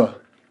cheskes tumah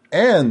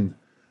and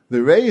the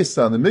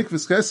reisa, the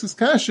mikveh's cheskes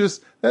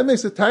kashrus, that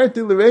makes a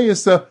tarti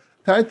l'reisa.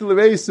 Tarti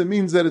l'reisa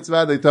means that it's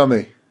vadei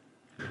tamei.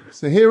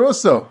 So here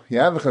also, you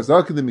have a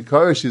chazaka the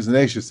mikara, she's an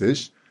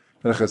eishesish,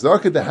 but a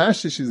chazaka the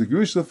hashish, she's a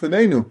grush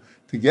l'fanenu.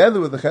 Together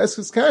with the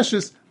cheskes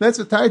kashrus, that's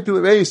a tarti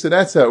l'reisa.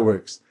 That's how it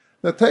works.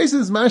 Now,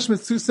 Taisus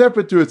mashmitz two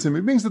separate terutzim.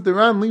 It means that the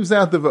Ran leaves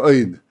out the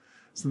va'oid.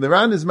 So the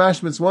Ran is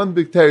mashmitz one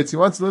big teretz. He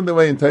wants to learn the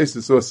way in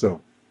Taisus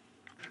also.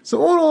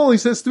 So all in all, he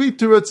says three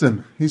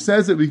terutzim. He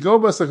says that we go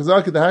by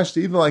Sachazaka the Hashta,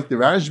 even like the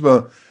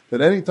Rashba,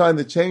 that any time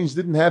the change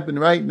didn't happen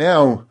right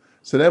now,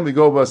 so then we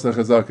go by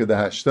Sachazaka the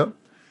Hashta.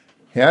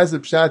 He has a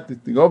pshat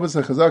that we go by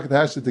Sachazaka the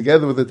Hashta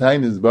together with the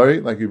Tainis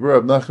Bari, like we brought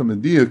up Nachum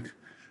and Diuk.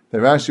 The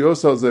Rashi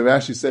also, as the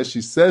Rashi says,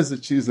 she says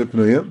that she's a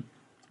Pnuyim.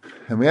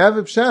 And we have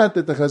a pshat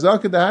that the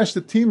Chazaka the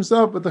Hashta teams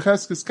up with the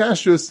Cheskes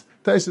Kashrus.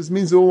 Taisus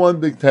means all one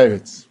big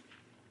teretz.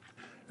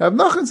 Rav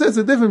Nachman says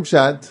a different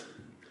pshat.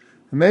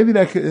 And maybe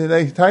that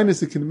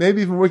Tainus, it can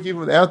maybe even work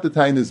even without the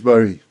Tainus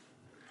Bari.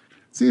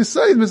 See,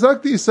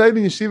 Mizak the Yisayid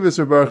in Yeshivas,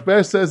 or Baruch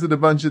Ber says it a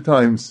bunch of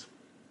times.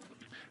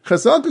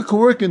 Chazaka can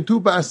work in two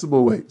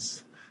possible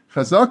ways.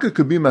 Chazaka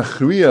could be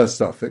Machriya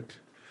Safik,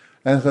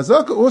 and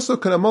Chazaka also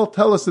can amal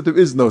tell us that there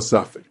is no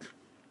Safik.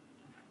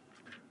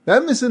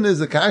 That missing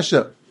is a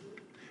kasha.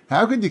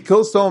 How could you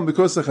kill someone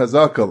because of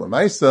chazaka?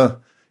 L'maisa,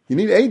 you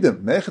need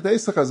Adam.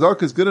 Mechatesa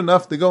chazaka is good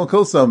enough to go and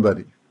kill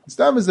somebody.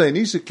 Stam is an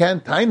isha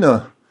can't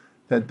taina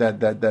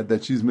that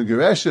she's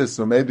megareshes,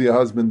 or maybe her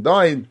husband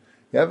died.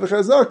 You have a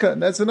chazaka,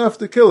 and that's enough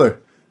to kill her.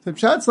 So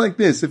shots like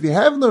this: if you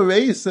have no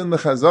reis in the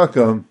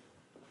chazaka,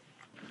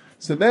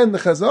 so then the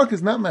chazaka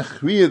is not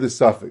machriya the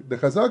suffix. The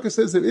chazaka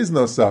says there is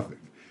no suffix.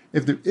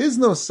 If there is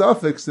no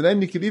suffix, so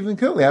then you could even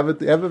kill. You have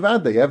a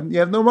vada. You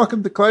have no makom to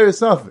declare a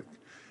suffix.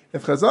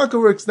 If chazaka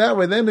works that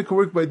way, then it can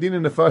work by din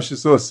and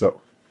nefashis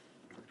also.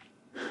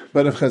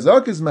 But if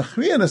chazaka is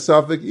machriya in a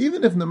suffix,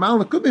 even if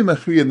normal it could be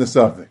machriya in the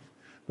suffix,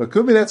 but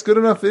could be that's good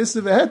enough for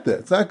issa v'heta.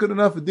 It's not good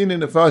enough for din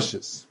and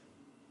nefashis.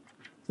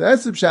 So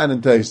that's the pshat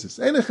in Taisus.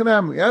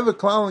 You have a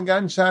klal and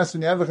gan shas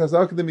when you have a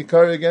chazaka the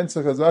mikara against a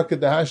chazaka the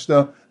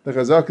hashta, the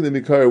chazaka the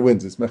mikara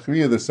wins. It's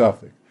machriya the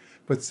suffix.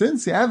 But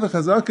since you have a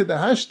chazaka the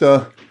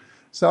hashta,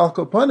 so al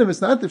kopanim,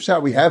 it's not the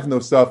pshat we have no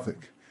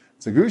suffix.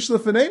 It's a grush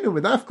l'fanenu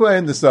with afkla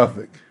in the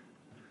suffix.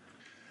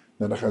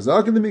 Now the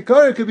chazaka and the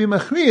mikara could be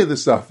machriya the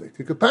suffix.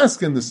 It could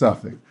paskin the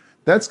suffix.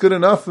 That's good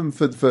enough for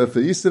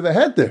yisa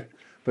v'heter.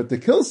 But to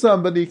kill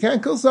somebody, you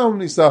can't kill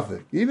somebody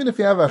suffix, even if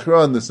you have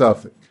Acharon in the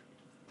suffix.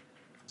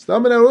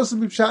 Stamina will also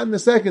be pshat in the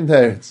second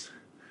teretz.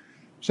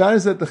 Pshat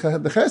is that the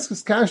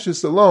cheskes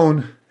kashrus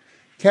alone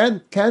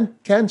can't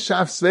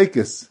shaf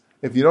sveikus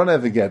if you don't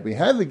have a get. We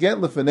have a get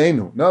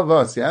lefanenu. No of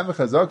us. You have a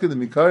chazaka the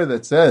mikara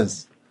that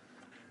says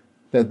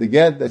that the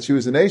get that she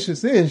was an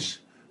eishes ish.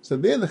 So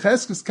there the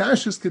cheskes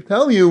kashrus could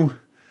tell you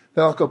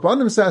The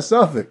Al-Kapanim says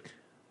Safik.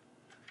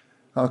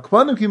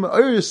 Al-Kapanim ki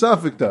ma'ayr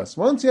Safik das.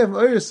 Once you have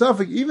ma'ayr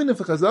Safik, even if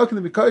a Chazak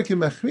in the Bikar ki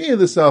machmir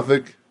the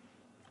Safik,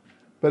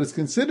 but it's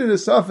considered a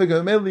Safik,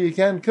 and mainly you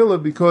can't kill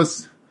it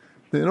because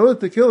in order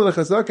to kill it,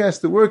 the Chazak has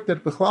to work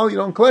that Bichlal you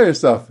don't clear a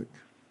Safik.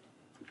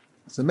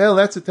 So male,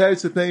 that's a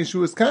teretz of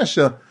Yeshua's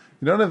kasha.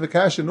 You don't have a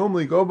kasha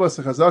normally go bas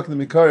a Chazak in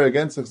the Mikara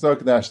against a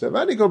Chazak Dashta.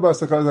 Why do you go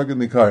bas a Chazak in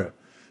the Mikara?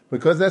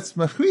 Because that's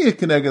machriya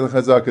keneged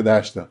the Chazak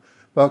Dashta.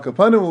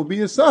 Balkapanim will be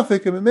a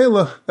Safik, and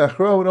Mimela, the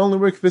Acharon would only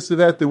work for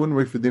Sivat, they wouldn't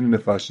work for Din and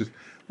Nefashis.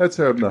 That's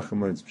how Rabbi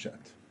Nachum learns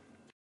Pshat.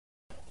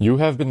 You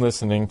have been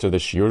listening to the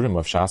Shiurim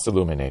of Shas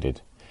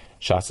Illuminated.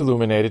 Shas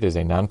Illuminated is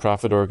a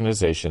non-profit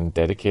organization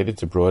dedicated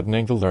to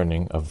broadening the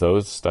learning of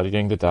those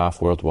studying the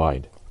Daf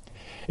worldwide.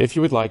 If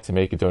you would like to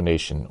make a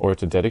donation or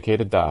to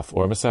dedicate a Daf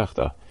or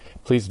Masechta,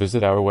 please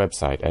visit our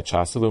website at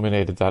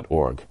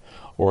shasilluminated.org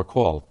or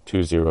call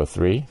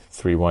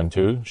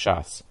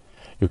 203-312-SHAS.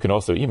 You can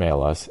also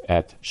email us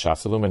at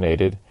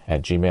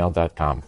shasilluminated@gmail.com.